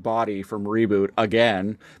robot body from Reboot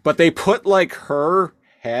again, but they put like her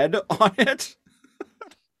head on it.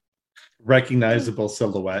 Recognizable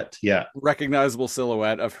silhouette. Yeah. Recognizable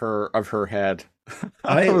silhouette of her head.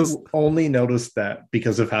 I only noticed that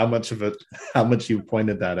because of how much you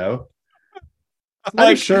pointed that out.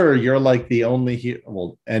 I'm sure you're like the only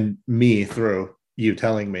and me through you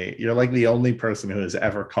telling me, you're like the only person who has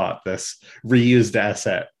ever caught this reused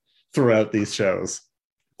asset throughout these shows.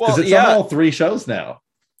 Because it's on all three shows now.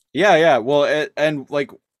 Yeah. Well, and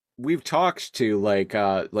like we've talked to like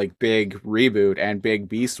big Reboot and big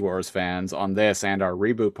Beast Wars fans on this and our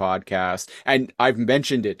Reboot podcast, and I've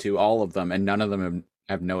mentioned it to all of them, and none of them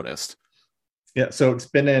have noticed. Yeah, so it's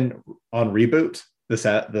been on Reboot, this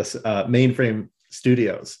Mainframe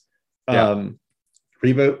Studios.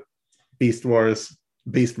 Reboot, Beast Wars,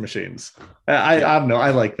 Beast Machines. I don't know.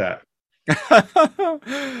 I like that. It's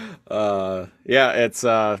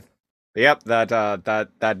that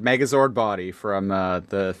Megazord body from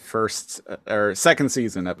the first or second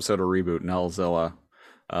season episode of Reboot, Nullzilla.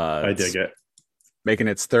 I dig it. Making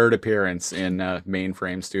its third appearance in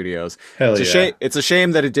Mainframe Studios. Hell It's a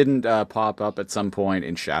shame that it didn't pop up at some point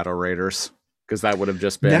in Shadow Raiders, because that would have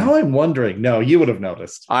just been. Now I'm wondering. No, you would have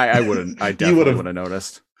noticed. I wouldn't. I definitely would have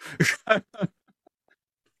noticed.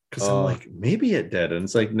 Because I'm like, maybe it did, and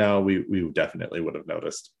it's like, no, we definitely would have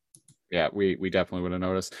noticed. Yeah, we definitely would have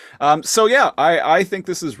noticed. I think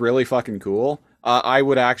this is really fucking cool. I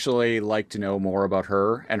would actually like to know more about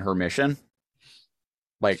her and her mission.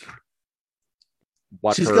 Like,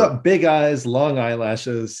 she's got big eyes, long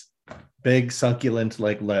eyelashes, big succulent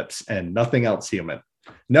like lips, and nothing else human.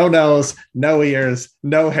 No nose, no ears,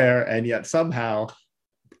 no hair, and yet somehow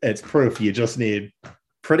it's proof you just need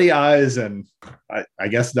pretty eyes and I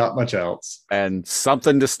guess not much else. And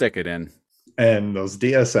something to stick it in. And those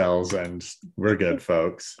DSLs, and we're good,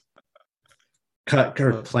 folks.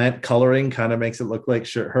 Her plant coloring kind of makes it look like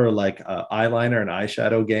her like eyeliner and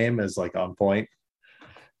eyeshadow game is like on point.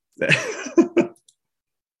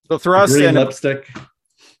 So Thrust Green and lipstick.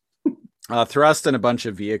 Thrust and a bunch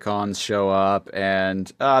of Viacons show up,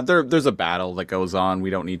 and there's a battle that goes on. We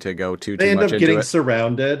don't need to go too They end much up into getting it.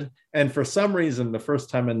 surrounded, and for some reason, the first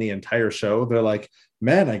time in the entire show, they're like,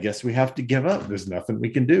 "Man, I guess we have to give up. There's nothing we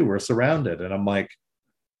can do. We're surrounded." And I'm like,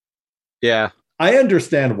 Yeah, I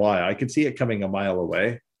understand why. I could see it coming a mile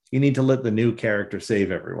away. You need to let the new character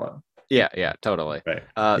save everyone. yeah, totally. Right.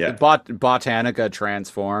 Botanica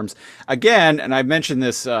transforms again, and I mentioned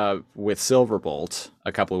this with Silverbolt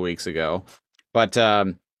a couple of weeks ago, but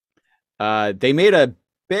they made a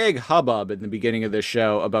big hubbub in the beginning of the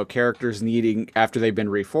show about characters needing, after they've been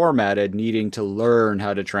reformatted, needing to learn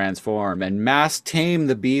how to transform and mass tame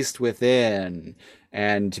the beast within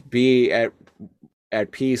and be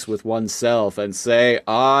at peace with oneself and say,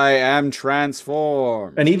 "I am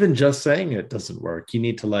transformed." And even just saying it doesn't work. You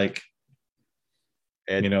need to like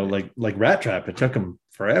Rat Trap. It took him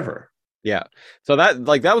forever. Yeah. So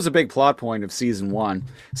that was a big plot point of season 1.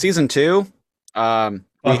 Season 2,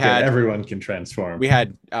 everyone can transform. We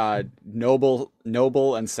had Noble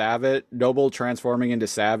and Savage, Noble transforming into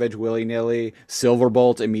Savage willy-nilly,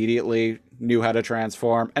 Silverbolt immediately knew how to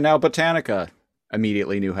transform, and now Botanica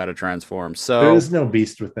immediately knew how to transform. So there is no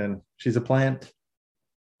beast within. She's a plant.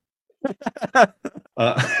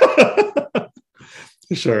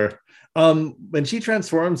 Sure. When she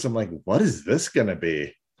transforms, I'm like, what is this gonna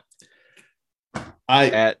be?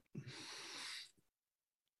 I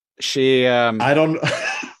don't.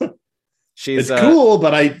 She's it's cool,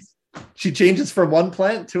 but she changes from one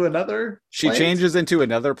plant to another. She changes into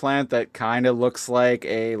another plant that kind of looks like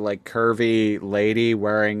a curvy lady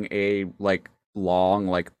wearing a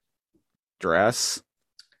long dress,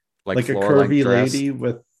 like a curvy lady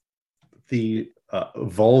with the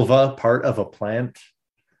vulva part of a plant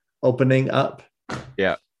opening up.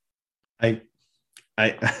 Yeah. I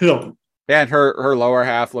don't. Yeah, and her lower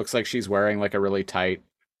half looks like she's wearing like a really tight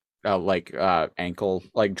ankle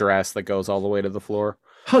dress that goes all the way to the floor,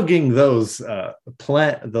 hugging those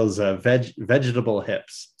vegetable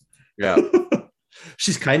hips. Yeah.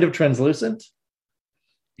 She's kind of translucent.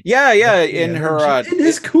 Yeah. In her it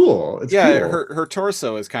is cool. It's cool. Her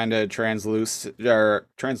torso is kind of translucent or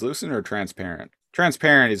transparent.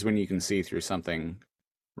 Transparent is when you can see through something,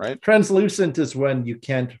 right? Translucent is when you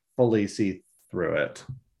can't fully see through it.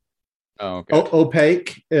 Oh, okay.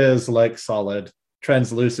 Opaque is like solid.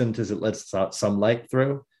 Translucent is it lets some light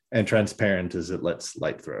through, and transparent is it lets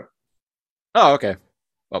light through. Oh, okay.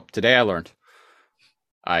 Well, today I learned.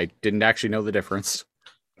 I didn't actually know the difference.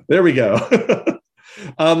 There we go.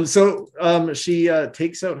 So she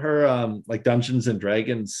takes out her Dungeons and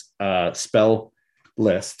Dragons spell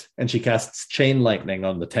list, and she casts Chain Lightning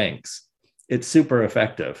on the tanks. It's super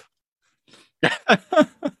effective.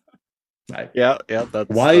 Yeah. That's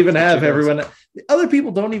even have everyone? Other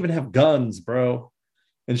people don't even have guns, bro,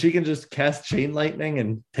 and she can just cast Chain Lightning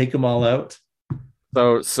and take them all out.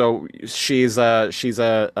 So she's a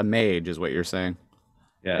mage, is what you're saying?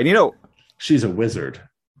 Yeah, and she's a wizard,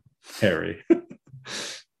 Harry.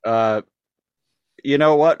 You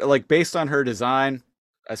know what? Based on her design,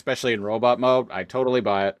 especially in robot mode, I totally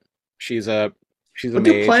buy it. She's a what mage.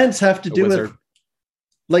 Do plants have to do wizard.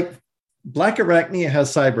 with Black Arachnia has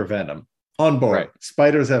cyber venom on board. Right.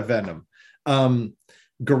 Spiders have venom.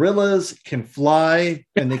 Gorillas can fly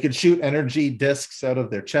and they can shoot energy discs out of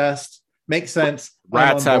their chest. Makes sense.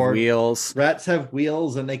 Rats have wheels. Rats have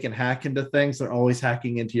wheels and they can hack into things. They're always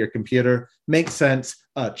hacking into your computer. Makes sense.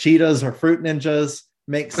 Cheetahs are fruit ninjas.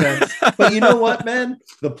 Makes sense. But you know what, man?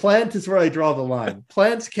 The plant is where I draw the line.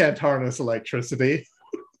 Plants can't harness electricity.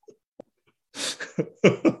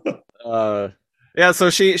 Yeah, so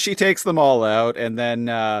she takes them all out, and then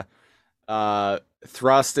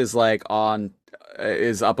Thrust is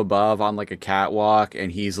is up above on a catwalk,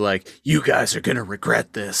 and he's like, "You guys are gonna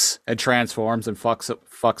regret this," and transforms and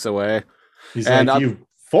fucks away. He's "You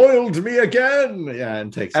foiled me again," yeah,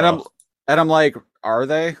 and takes off. I'm like, are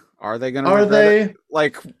they gonna? Are they it?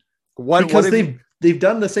 What? Because they've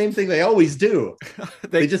done the same thing they always do.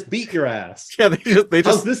 they just beat your ass. Yeah, they just.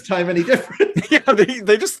 How's this time any different? Yeah,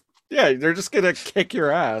 they just. Yeah, they're just gonna kick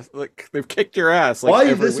your ass. They've kicked your ass.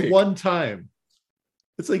 Why this week. One time?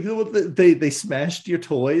 It's like they smashed your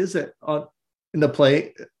toys in the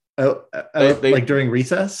play, during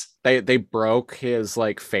recess. They broke his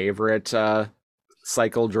favorite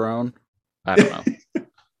cycle drone. I don't know.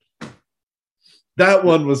 That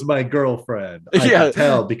one was my girlfriend. I can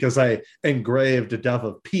tell because I engraved a dove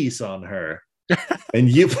of peace on her, and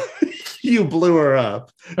you blew her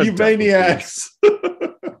up. You maniacs.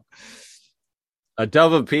 A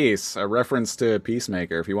Dove of Peace, a reference to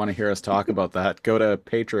Peacemaker. If you want to hear us talk about that, go to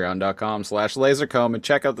patreon.com/lasercomb and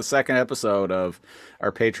check out the second episode of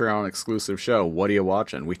our Patreon exclusive show, What Are You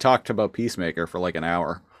Watching? We talked about Peacemaker for like an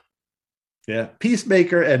hour. Yeah,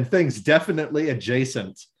 Peacemaker and things definitely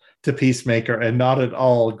adjacent to Peacemaker and not at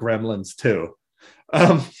all Gremlins 2.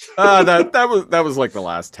 That was like the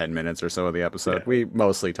last 10 minutes or so of the episode. Yeah. We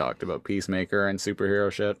mostly talked about Peacemaker and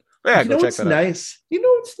superhero shit. But yeah, you go know check what's that out. nice? You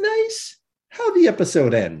know what's nice? How the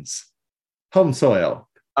episode ends. Home soil.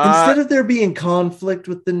 Instead of there being conflict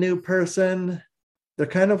with the new person, they're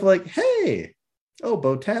kind of like, hey, oh,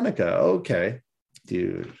 Botanica. Okay,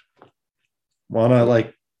 dude. Wanna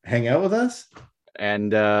like hang out with us?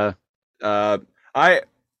 And I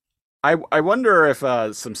wonder if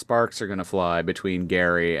some sparks are gonna fly between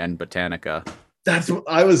Gary and Botanica. That's what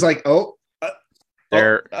I was like.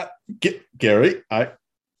 They're Gary.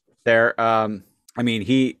 they're I mean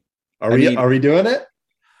he Are we doing it?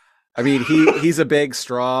 I mean he's a big,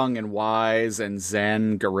 strong, and wise and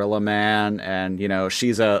zen gorilla man, and you know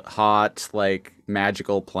she's a hot like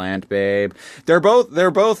magical plant babe. They're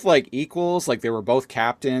both like equals, like they were both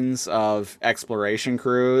captains of exploration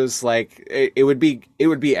crews. Like it would be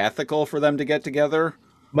ethical for them to get together.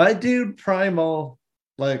 My dude Primal,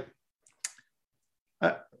 like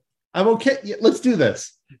I'm okay. Yeah, let's do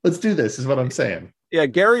this. Let's do this is what I'm saying. Yeah,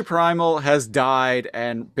 Gary Primal has died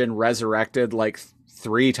and been resurrected like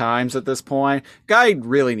 3 times at this point. Guy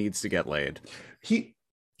really needs to get laid. He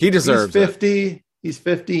deserves he's 50. It. He's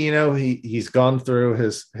 50, you know, he's gone through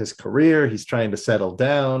his career. He's trying to settle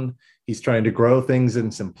down. He's trying to grow things in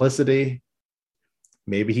simplicity.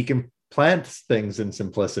 Maybe he can plant things in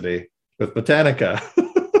simplicity with Botanica.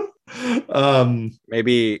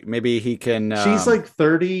 Maybe he can. She's like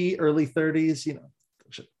 30, early 30s, you know.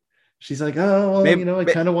 She's like, oh, well, you know, I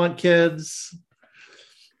kind of want kids.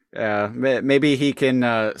 Yeah, maybe he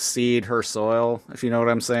can seed her soil, if you know what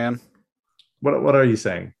I'm saying. What are you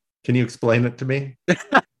saying? Can you explain it to me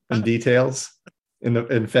in details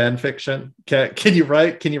in fan fiction? Can you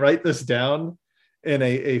write this down in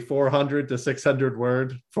a 400 to 600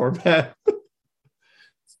 word format?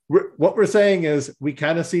 What we're saying is we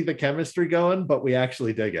kind of see the chemistry going, but we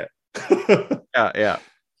actually dig it. Yeah.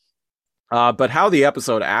 But how the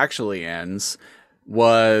episode actually ends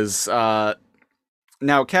was now,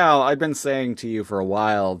 Cal, I've been saying to you for a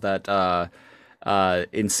while that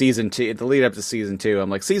in season 2, the lead up to season 2, I'm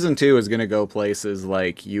like, season 2 is going to go places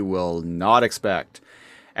like you will not expect.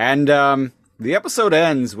 And the episode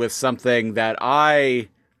ends with something that I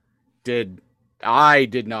did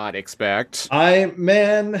not expect. Okay,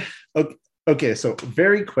 so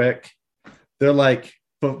very quick. They're like,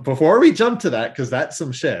 before we jump to that, because that's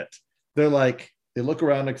some shit. They're like, they look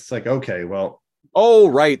around, it's like, okay, well, oh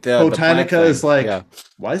right, Botanica is like, yeah.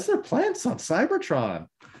 Why is there plants on Cybertron?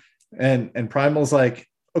 And Primal's like,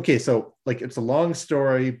 okay, so like it's a long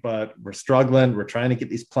story, but we're struggling. We're trying to get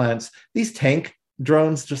these plants. These tank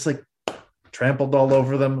drones just like trampled all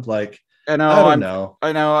over them. Like, I don't know.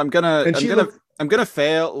 I'm gonna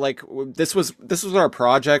fail. Like this was our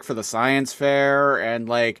project for the science fair, and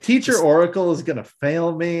like Teacher Oracle is gonna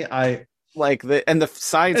fail me. The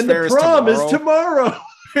science and fair the prom is tomorrow.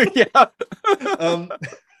 Yeah.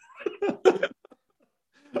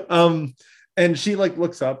 And she like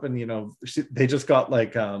looks up, and you know they just got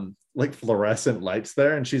like fluorescent lights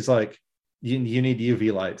there, and she's like, you need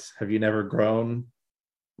UV lights. Have you never grown?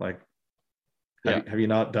 Like, have you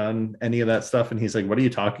not done any of that stuff? And he's like, what are you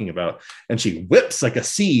talking about? And she whips like a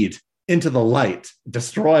seed into the light,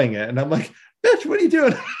 destroying it. And I'm like, bitch, what are you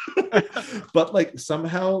doing? But like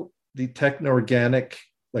somehow the techno-organic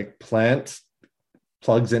like plant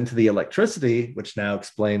plugs into the electricity, which now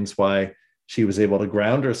explains why she was able to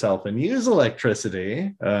ground herself and use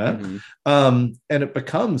electricity. And it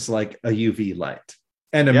becomes like a UV light.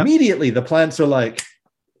 And immediately the plants are like,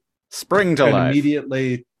 spring to life.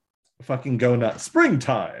 Immediately fucking go nuts.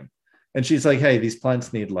 Springtime. And she's like, hey, these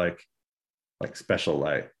plants need like special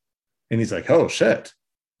light. And he's like, oh shit.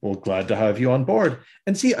 Well, glad to have you on board.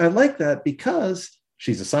 And see, I like that because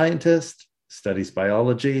she's a scientist, studies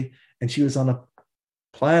biology, and she was on a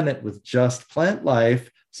planet with just plant life.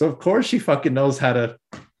 So of course she fucking knows that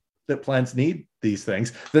plants need these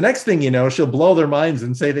things. The next thing you know, she'll blow their minds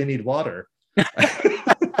and say they need water.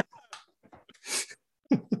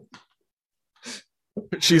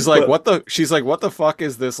 She's like, what the fuck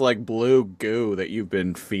is this like blue goo that you've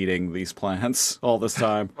been feeding these plants all this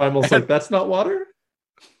time? I'm almost like, that's not water?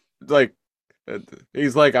 Like,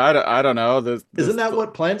 he's like, I don't know. Isn't that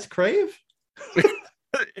what plants crave?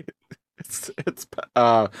 It's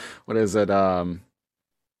what is it?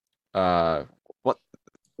 What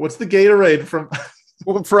What's the Gatorade from?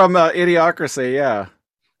 From Idiocracy, yeah.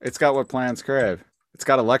 It's got what plants crave. It's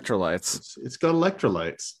got electrolytes. It's got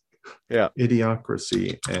electrolytes. Yeah.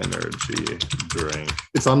 Idiocracy energy drink.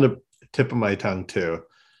 It's on the tip of my tongue too.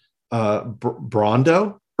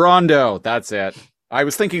 Brondo? Brondo, that's it. I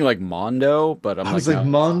was thinking like Mondo, but I was like no.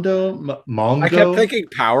 Mondo. Mongo. I kept thinking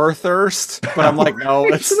Power Thirst, but I'm like, no,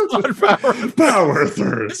 it's not Power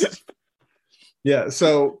Thirst. Yeah,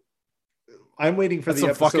 so I'm waiting for That's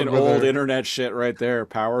the some episode fucking where old internet shit right there.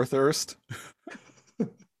 Power Thirst.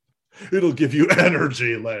 it'll give you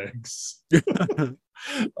energy legs.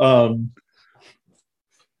 Yeah,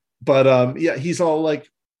 he's all like,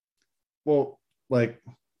 well, like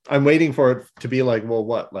I'm waiting for it to be like, well,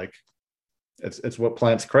 what? Like it's what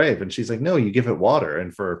plants crave. And she's like, no, you give it water.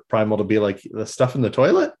 And for Primal to be like, the stuff in the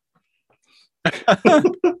toilet.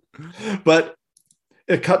 But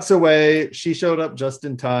it cuts away. She showed up just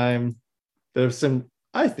in time. There's some,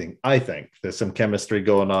 I think there's some chemistry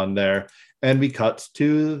going on there. And we cut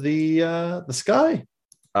to the sky.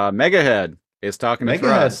 Megahead is talking to Megahead.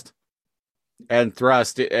 Thrust. And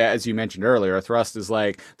Thrust, as you mentioned earlier, Thrust is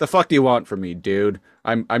like, the fuck do you want from me, dude?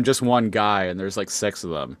 I'm just one guy, and there's like 6 of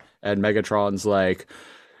them. And Megatron's like,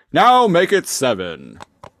 now make it 7.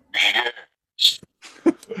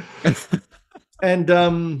 And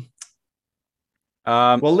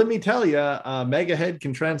well, let me tell you, Megahead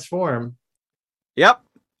can transform. Yep.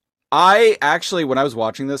 I actually, when I was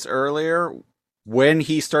watching this earlier, when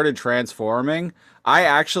he started transforming, I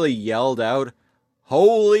actually yelled out,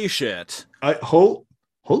 holy shit.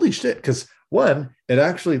 Holy shit, because one, it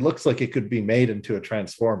actually looks like it could be made into a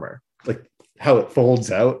transformer, like how it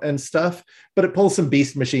folds out and stuff, but it pulls some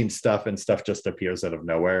Beast Machine stuff and stuff just appears out of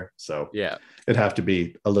nowhere. So yeah, it'd have to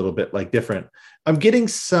be a little bit like different. I'm getting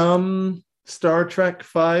some Star Trek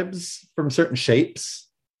vibes from certain shapes,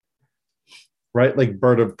 right? Like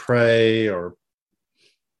Bird of Prey, or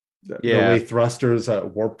the way thrusters,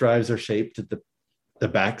 warp drives are shaped at the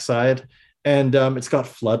backside. And it's got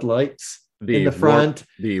floodlights in the front.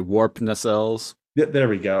 The warp nacelles. There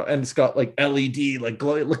we go. And it's got like LED, like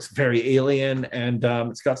glow. It looks very alien. And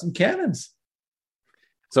it's got some cannons.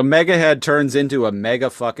 So Megahead turns into a mega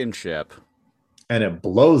fucking ship. And it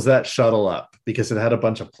blows that shuttle up because it had a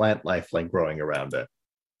bunch of plant life like growing around it.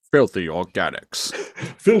 Filthy organics.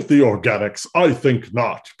 Filthy organics. I think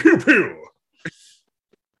not. Pew pew.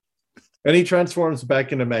 And he transforms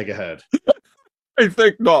back into Megahead. I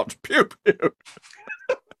think not. Pew pew.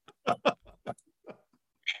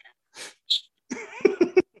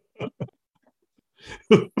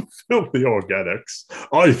 Filthy organics.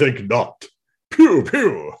 I think not. Pew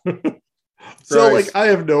pew. So Christ. like I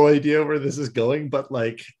have no idea where this is going, but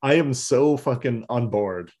like I am so fucking on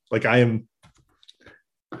board. Like I am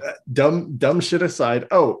dumb shit aside.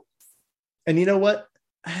 Oh, and you know what?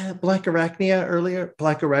 Black Arachnia earlier.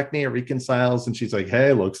 Black Arachnia reconciles and she's like,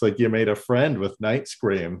 hey, looks like you made a friend with Night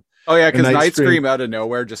Scream. Oh yeah, because Night Scream Scream out of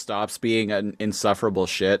nowhere just stops being an insufferable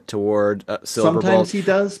shit toward Silverbolt. Sometimes he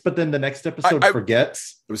does, but then the next episode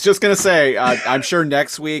forgets. I was just gonna say, I'm sure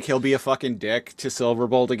next week he'll be a fucking dick to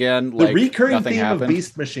Silverbolt again. The recurring theme of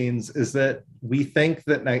Beast Machines is that we think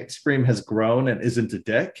that Night Scream has grown and isn't a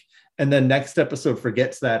dick, and then next episode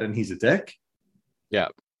forgets that and he's a dick. Yeah.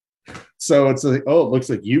 So it's like, oh, it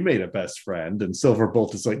looks like you made a best friend, and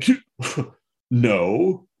Silverbolt is like,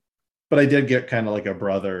 no. But I did get kind of like a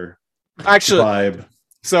brother vibe.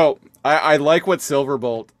 So I like what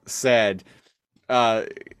Silverbolt said.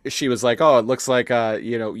 She was like, "Oh, it looks like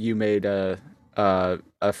you made a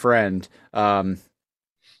friend, and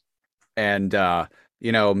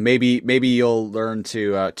maybe you'll learn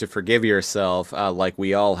to forgive yourself, like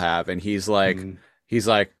we all have." And he's like,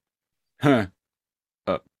 huh,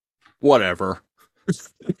 whatever. It's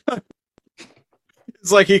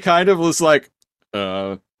like he kind of was like,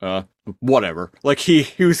 whatever. Like he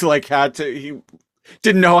was like he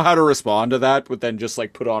didn't know how to respond to that, but then just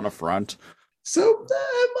like put on a front. So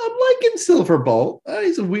I'm liking Silverbolt.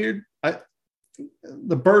 He's a weird.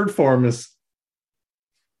 The bird form is.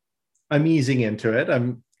 I'm easing into it.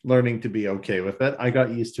 I'm learning to be okay with it. I got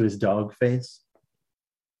used to his dog face,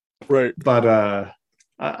 right? But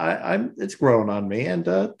I'm it's growing on me, and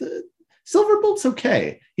Silverbolt's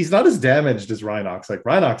okay. He's not as damaged as Rhinox. Like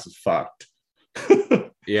Rhinox is fucked.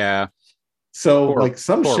 Yeah. So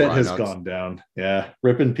some shit Rhinox has gone down. Yeah.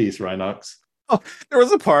 Rip in peace, Rhinox. Oh, there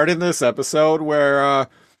was a part in this episode where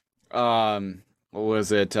what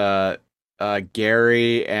was it?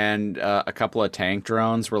 Gary and a couple of tank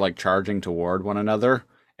drones were like charging toward one another,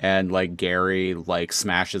 and like Gary like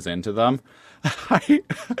smashes into them.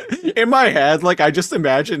 In my head, like I just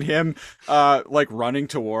imagine him like running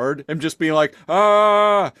toward him, just being like,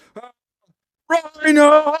 Rhinox!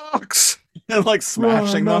 And like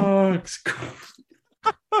smashing them, Rhinox.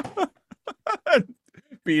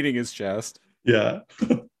 beating his chest. Yeah.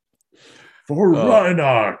 For Oh.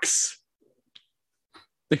 Rhinox.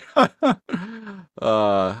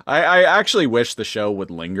 I actually wish the show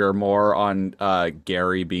would linger more on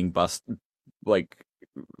Gary being like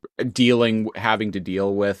having to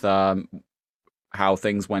deal with how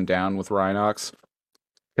things went down with Rhinox,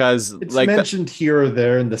 because It's like mentioned here or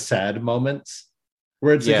there in the sad moments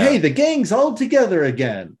where it's Yeah. like, hey, the gang's all together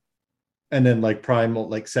again. And then like Primal,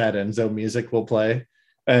 like sad Enzo music will play.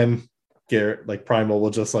 And Garrett, like Primal will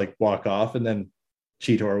just like walk off, and then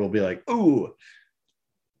Cheetor will be like, ooh.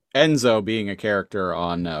 Enzo being a character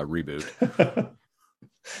on Reboot.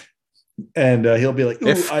 And he'll be like, ooh,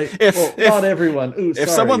 If not everyone. Ooh, if sorry.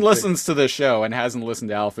 someone listens to this show and hasn't listened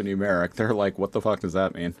to Alphanumeric, they're like, what the fuck does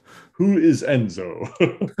that mean? Who is Enzo?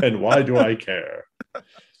 And why do I care?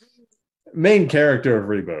 Main character of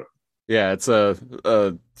Reboot. Yeah, it's a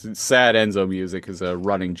sad Enzo music is a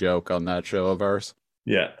running joke on that show of ours.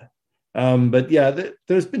 Yeah. But yeah,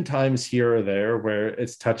 there's been times here or there where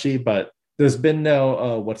it's touchy, but there's been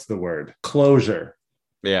no, what's the word? Closure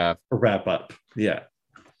Yeah. or wrap up. Yeah.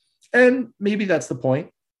 And maybe that's the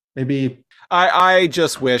point. Maybe. I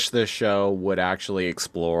just wish this show would actually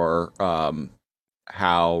explore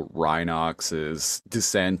how Rhinox's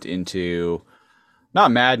descent into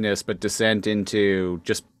not madness, but descent into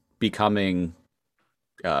just becoming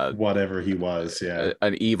Whatever he was. Yeah.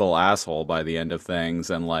 an evil asshole by the end of things,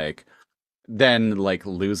 and like then like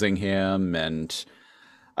losing him. And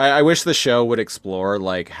I wish the show would explore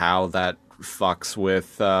like how that fucks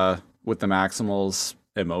with the Maximals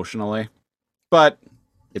emotionally, but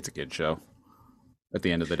it's a kid show at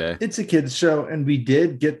the end of the day. It's a kid's show. And we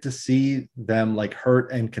did get to see them like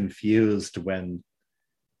hurt and confused when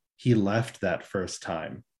he left that first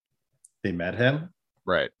time they met him.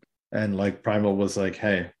 Right. And like Primal was like,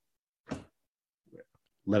 hey,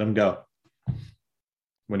 let him go.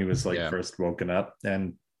 When he was like first woken up.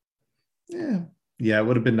 And yeah, it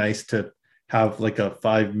would have been nice to have like a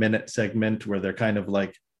 5-minute segment where they're kind of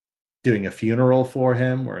like doing a funeral for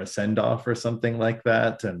him or a send-off or something like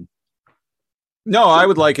that. And no, I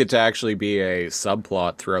would like it to actually be a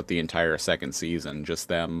subplot throughout the entire second season, just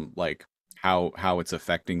them like how it's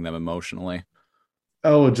affecting them emotionally.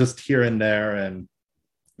 Just here and there, and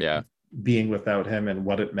yeah, being without him and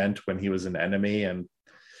what it meant when he was an enemy, and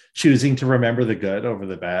choosing to remember the good over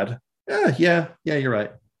the bad. Yeah, you're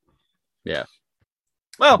right. Yeah.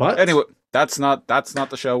 Well, anyway, that's not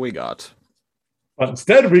the show we got. But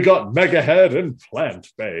instead, we got Megahead and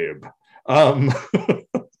Plant Babe.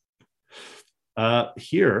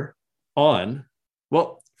 Here on,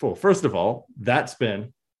 first of all, that's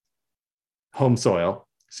been Home Soil,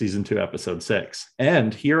 Season 2, Episode 6.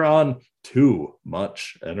 And here on Too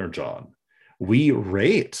Much Energon, we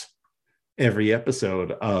rate every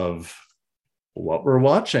episode of what we're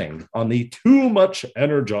watching on the Too Much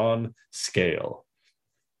Energon scale.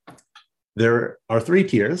 There are 3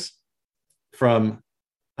 tiers from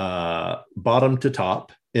bottom to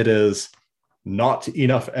top. It is not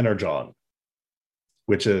enough Energon,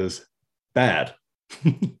 which is bad.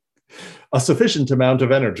 A sufficient amount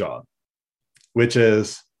of Energon, which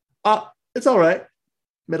is it's all right,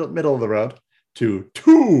 middle of the road, to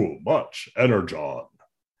too much Energon.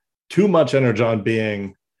 Too much Energon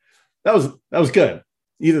being that was good,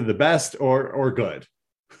 either the best or good.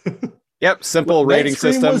 Yep, simple rating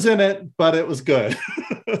system was in it, but it was good.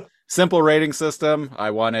 Simple rating system.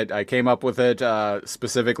 I came up with it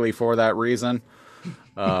specifically for that reason.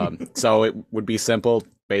 So it would be simple,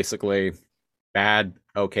 basically bad,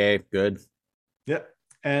 okay, good. Yep.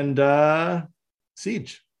 And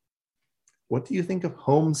Siege, what do you think of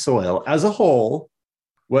Home Soil as a whole?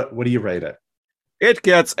 What do you rate it? It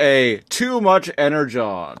gets a too much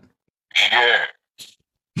Energon.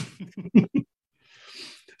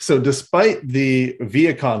 So despite the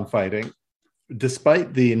Viacon fighting,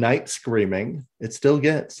 despite the night screaming, it still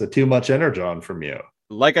gets a too much Energon from you.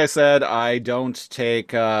 Like I said, I don't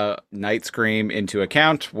take Night Scream into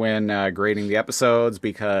account when grading the episodes,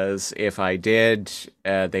 because if I did,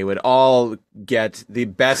 they would all get the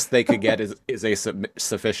best they could get is a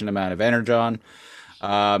sufficient amount of Energon.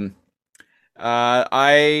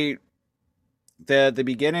 The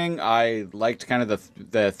beginning, I liked kind of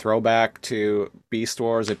the throwback to Beast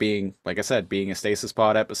Wars, it being, like I said, being a stasis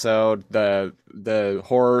pod episode. The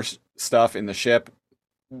horror stuff in the ship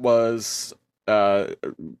was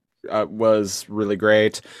really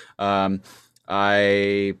great.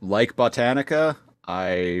 I like Botanica.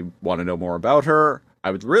 I want to know more about her. I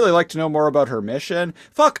would really like to know more about her mission.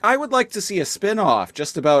 Fuck, I would like to see a spin-off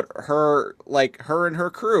just about her, like her and her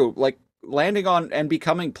crew, like landing on and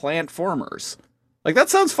becoming plant formers. Like that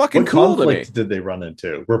sounds fucking What cool to me. conflict did they run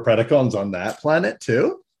into? Were Predacons on that planet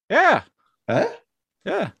too? Yeah, Huh?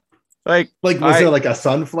 yeah. Like, Like, was there like a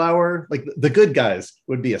sunflower? Like the good guys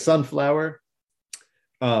would be a sunflower.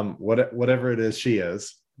 Whatever it is she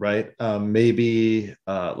is, right? Maybe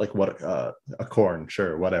like what a corn,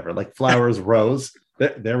 sure, whatever. Like flowers, rose.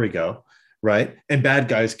 There we go. Right. And bad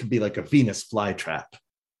guys could be like a Venus flytrap.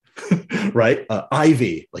 Right?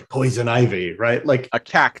 Ivy, like poison ivy, right? Like a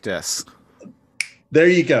cactus. there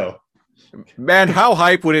you go. Man, how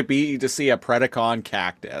hype would it be to see a Predacon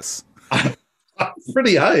cactus?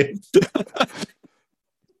 Pretty hype.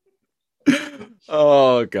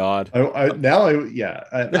 Oh God.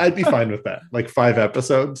 I'd be fine with that. Like 5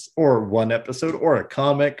 episodes or 1 episode or a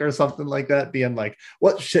comic or something like that, being like,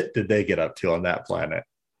 what shit did they get up to on that planet?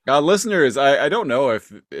 Listeners, I don't know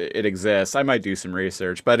if it exists. I might do some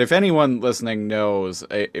research, but if anyone listening knows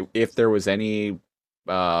if there was any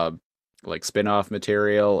like spin-off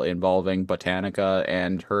material involving Botanica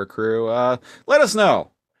and her crew, let us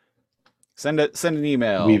know. Send an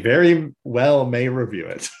email. We very well may review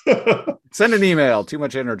it. Send an email,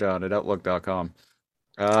 toomuchenergon@outlook.com.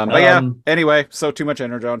 But yeah, anyway, so Too Much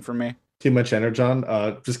Energon from me. Too Much Energon.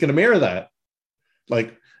 Just gonna mirror that.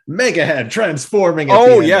 Like Megahead transforming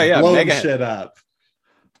blowing Megahead. shit up.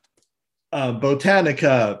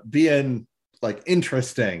 Botanica being like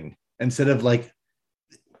interesting instead of like,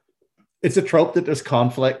 it's a trope that there's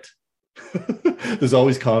conflict. There's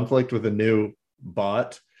always conflict with a new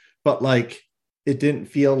bot, but like it didn't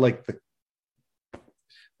feel like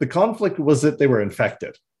the conflict was that they were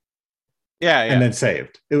infected. Yeah. And then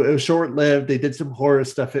saved. It was short-lived. They did some horror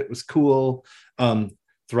stuff. It was cool.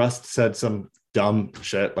 Thrust said some dumb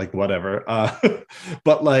shit, like whatever.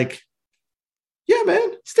 But like, yeah,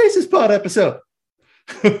 man, Stasis Pod episode.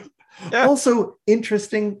 Yeah. Also,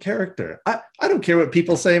 interesting character. I don't care what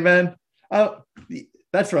people say, man.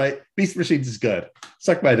 That's right. Beast Machines is good.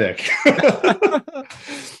 Suck my dick.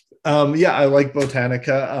 Yeah, I like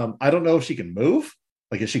Botanica. I don't know if she can move.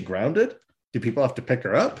 Like, is she grounded? Do people have to pick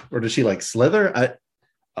her up, or does she like slither?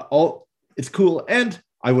 It's cool, and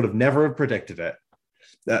I would have never predicted it.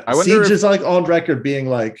 Siege is like on record being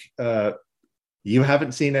like, you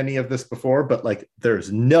haven't seen any of this before, but like,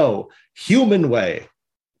 there's no human way,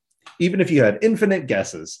 even if you had infinite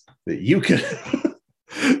guesses, that you could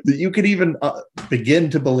that you could even begin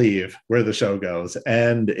to believe where the show goes.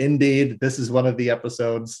 And indeed, this is one of the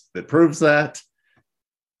episodes that proves that.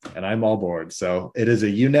 And I'm all board. So it is a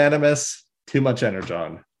unanimous Too Much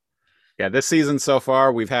Energon. Yeah, this season so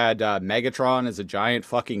far, we've had Megatron as a giant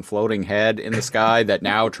fucking floating head in the sky that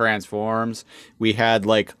now transforms. We had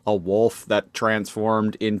like a wolf that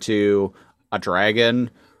transformed into a dragon.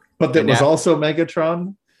 But that was also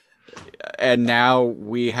Megatron. And now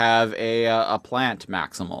we have a plant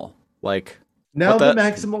Maximal. Like now the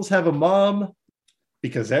Maximals have a mom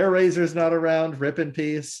because Air Razor's not around, rip in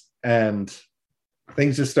peace, and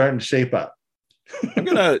things are starting to shape up. I'm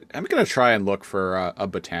gonna try and look for a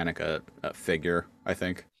Botanica figure. I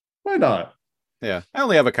think. Why not? Yeah, I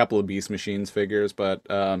only have a couple of Beast Machines figures, but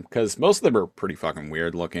because most of them are pretty fucking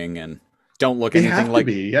weird looking and don't look anything like.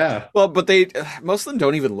 Yeah. Well, but most of them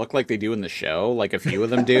don't even look like they do in the show. Like a few of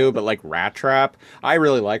them do, but like Rat Trap, I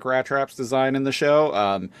really like Rat Trap's design in the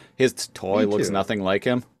show. His toy looks nothing like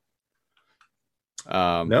him.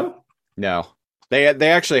 No. They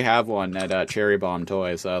actually have one at Cherry Bomb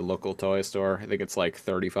Toys, a local toy store. I think it's like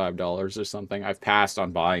 $35 or something. I've passed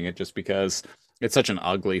on buying it just because it's such an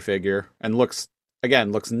ugly figure and looks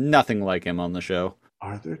nothing like him on the show.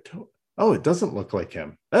 Are there Oh, it doesn't look like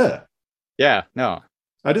him. Yeah, no.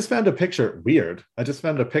 I just found a picture. Weird. I just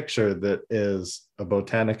found a picture that is a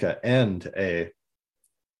Botanica and a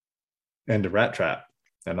Rat Trap.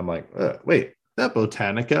 And I'm like, wait, that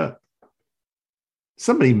Botanica,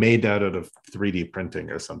 somebody made that out of 3D printing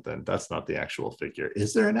or something. That's not the actual figure.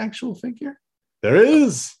 Is there an actual figure? There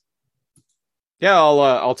is. Yeah,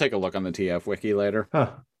 I'll take a look on the TF wiki later. Huh.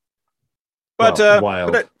 But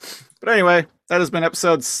wild. But anyway, that has been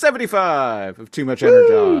episode 75 of Too Much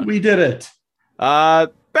Energon. We did it.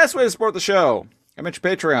 Best way to support the show. I mentioned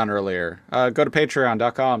Patreon earlier. Go to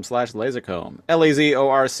patreon.com/lazorcomb.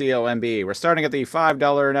 LAZORCOMB. We're starting at the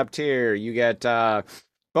 $5 and up tier. You get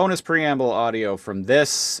bonus preamble audio from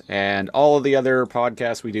this and all of the other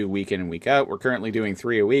podcasts we do week in and week out. We're currently doing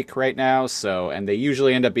 3 a week right now, and they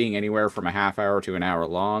usually end up being anywhere from a half hour to an hour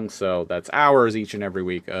long. So that's hours each and every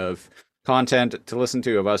week of content to listen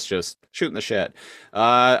to of us just shooting the shit.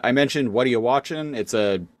 I mentioned What Are You Watching? It's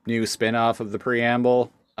a new spin-off of the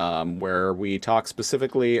preamble, where we talk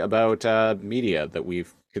specifically about media that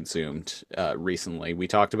we've consumed recently. We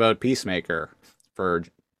talked about Peacemaker for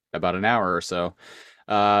about an hour or so.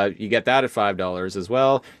 You get that at $5 as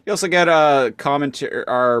well. You also get a commentary,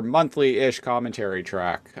 our monthly-ish commentary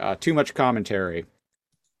track. Too Much Commentary.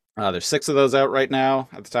 There's 6 of those out right now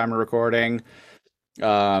at the time of recording.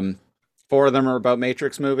 4 of them are about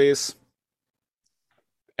Matrix movies.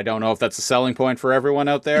 I don't know if that's a selling point for everyone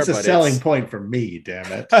out there. It's a selling point for me, damn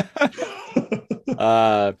it.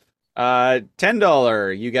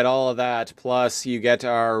 $10, you get all of that, plus you get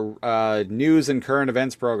our news and current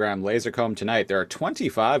events program, Lasercomb Tonight. There are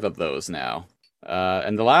 25 of those now.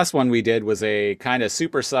 And the last one we did was a kind of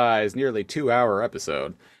supersized, nearly 2-hour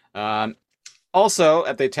episode. Also,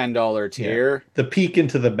 at the $10 tier... The peek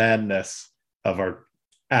into the madness of our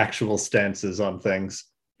actual stances on things.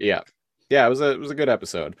 Yeah, it was a good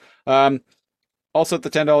episode. Also at the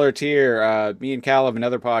 $10 tier, me and Cal have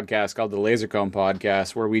another podcast called the Lasercomb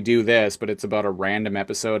Podcast, where we do this, but it's about a random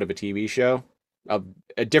episode of a TV show, of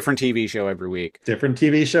a different TV show every week. Different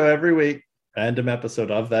TV show every week. Random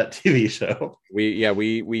episode of that TV show.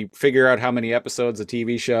 We figure out how many episodes a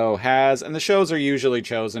TV show has, and the shows are usually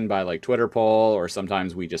chosen by like Twitter poll, or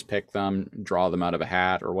sometimes we just pick them, draw them out of a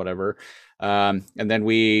hat or whatever. And then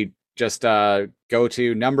we just go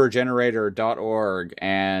to numbergenerator.org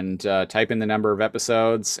and type in the number of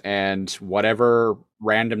episodes, and whatever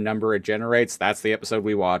random number it generates, that's the episode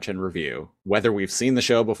we watch and review, whether we've seen the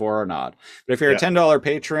show before or not. But if you're a $10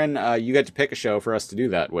 patron, you get to pick a show for us to do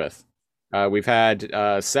that with. We've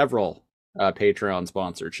had several Patreon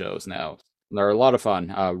sponsored shows now. They're a lot of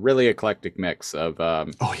fun. Really eclectic mix of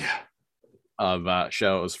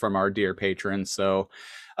shows from our dear patrons. So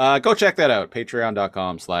go check that out.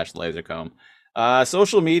 Patreon.com/Lasercomb.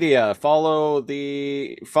 Social media. Follow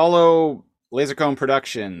Lasercomb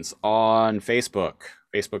Productions on Facebook.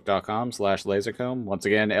 Facebook.com/Lasercomb. Once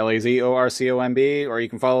again, LAZORCOMB. Or you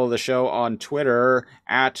can follow the show on Twitter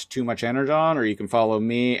at Too Much Energon, or you can follow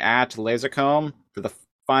me at Lasercomb for the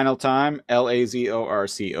final time,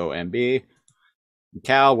 LAZORCOMB.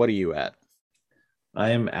 Cal, what are you at? I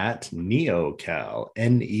am at NeoCal,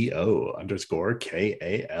 NEO_KAL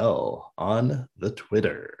on the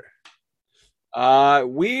Twitter.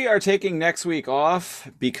 We are taking next week off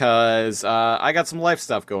because I got some life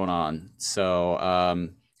stuff going on. So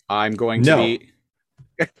I'm going to be.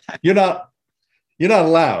 You're not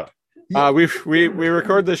allowed. We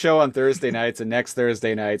record the show on Thursday nights, and next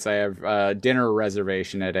Thursday nights I have dinner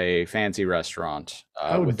reservation at a fancy restaurant.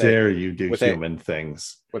 How dare you do human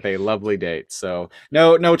things with a lovely date? So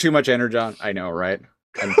no Too Much Energon. I know, right?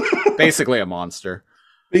 I'm basically a monster.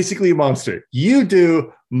 Basically a monster. You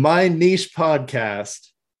do my niche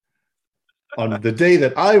podcast on the day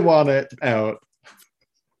that I want it out.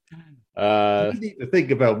 You need to think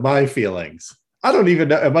about my feelings. I don't even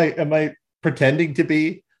know. Am I pretending to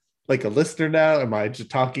be like a listener now? Am I just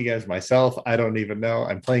talking as myself? I don't even know.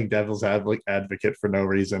 I'm playing devil's advocate for no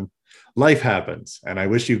reason. Life happens, and I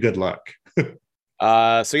wish you good luck.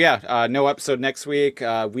 No episode next week.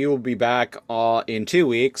 We will be back in 2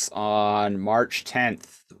 weeks on March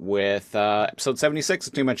 10th with episode 76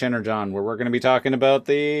 of Too Much Energon, where we're going to be talking about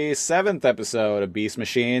the 7th episode of Beast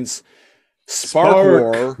Machines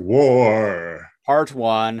Spark War Part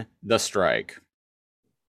 1, The Strike.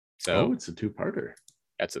 So it's a 2-parter.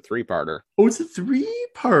 That's a 3-parter. Oh, it's a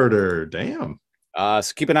 3-parter. Damn.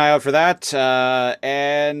 So keep an eye out for that.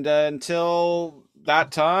 And until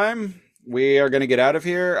that time, we are going to get out of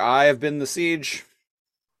here. I have been the Siege.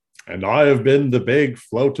 And I have been the big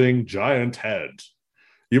floating giant head.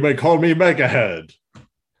 You may call me Mega Head.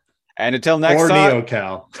 And until next time. Or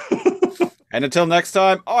NeoCal. And until next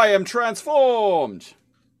time, I am transformed.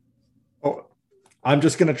 Oh, I'm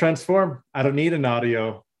just going to transform. I don't need an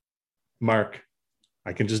audio mark.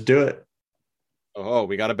 I can just do it. Oh,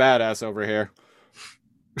 we got a badass over here.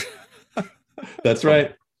 That's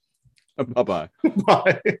right. Bye-bye.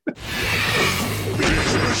 Bye.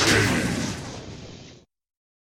 Beast Machine.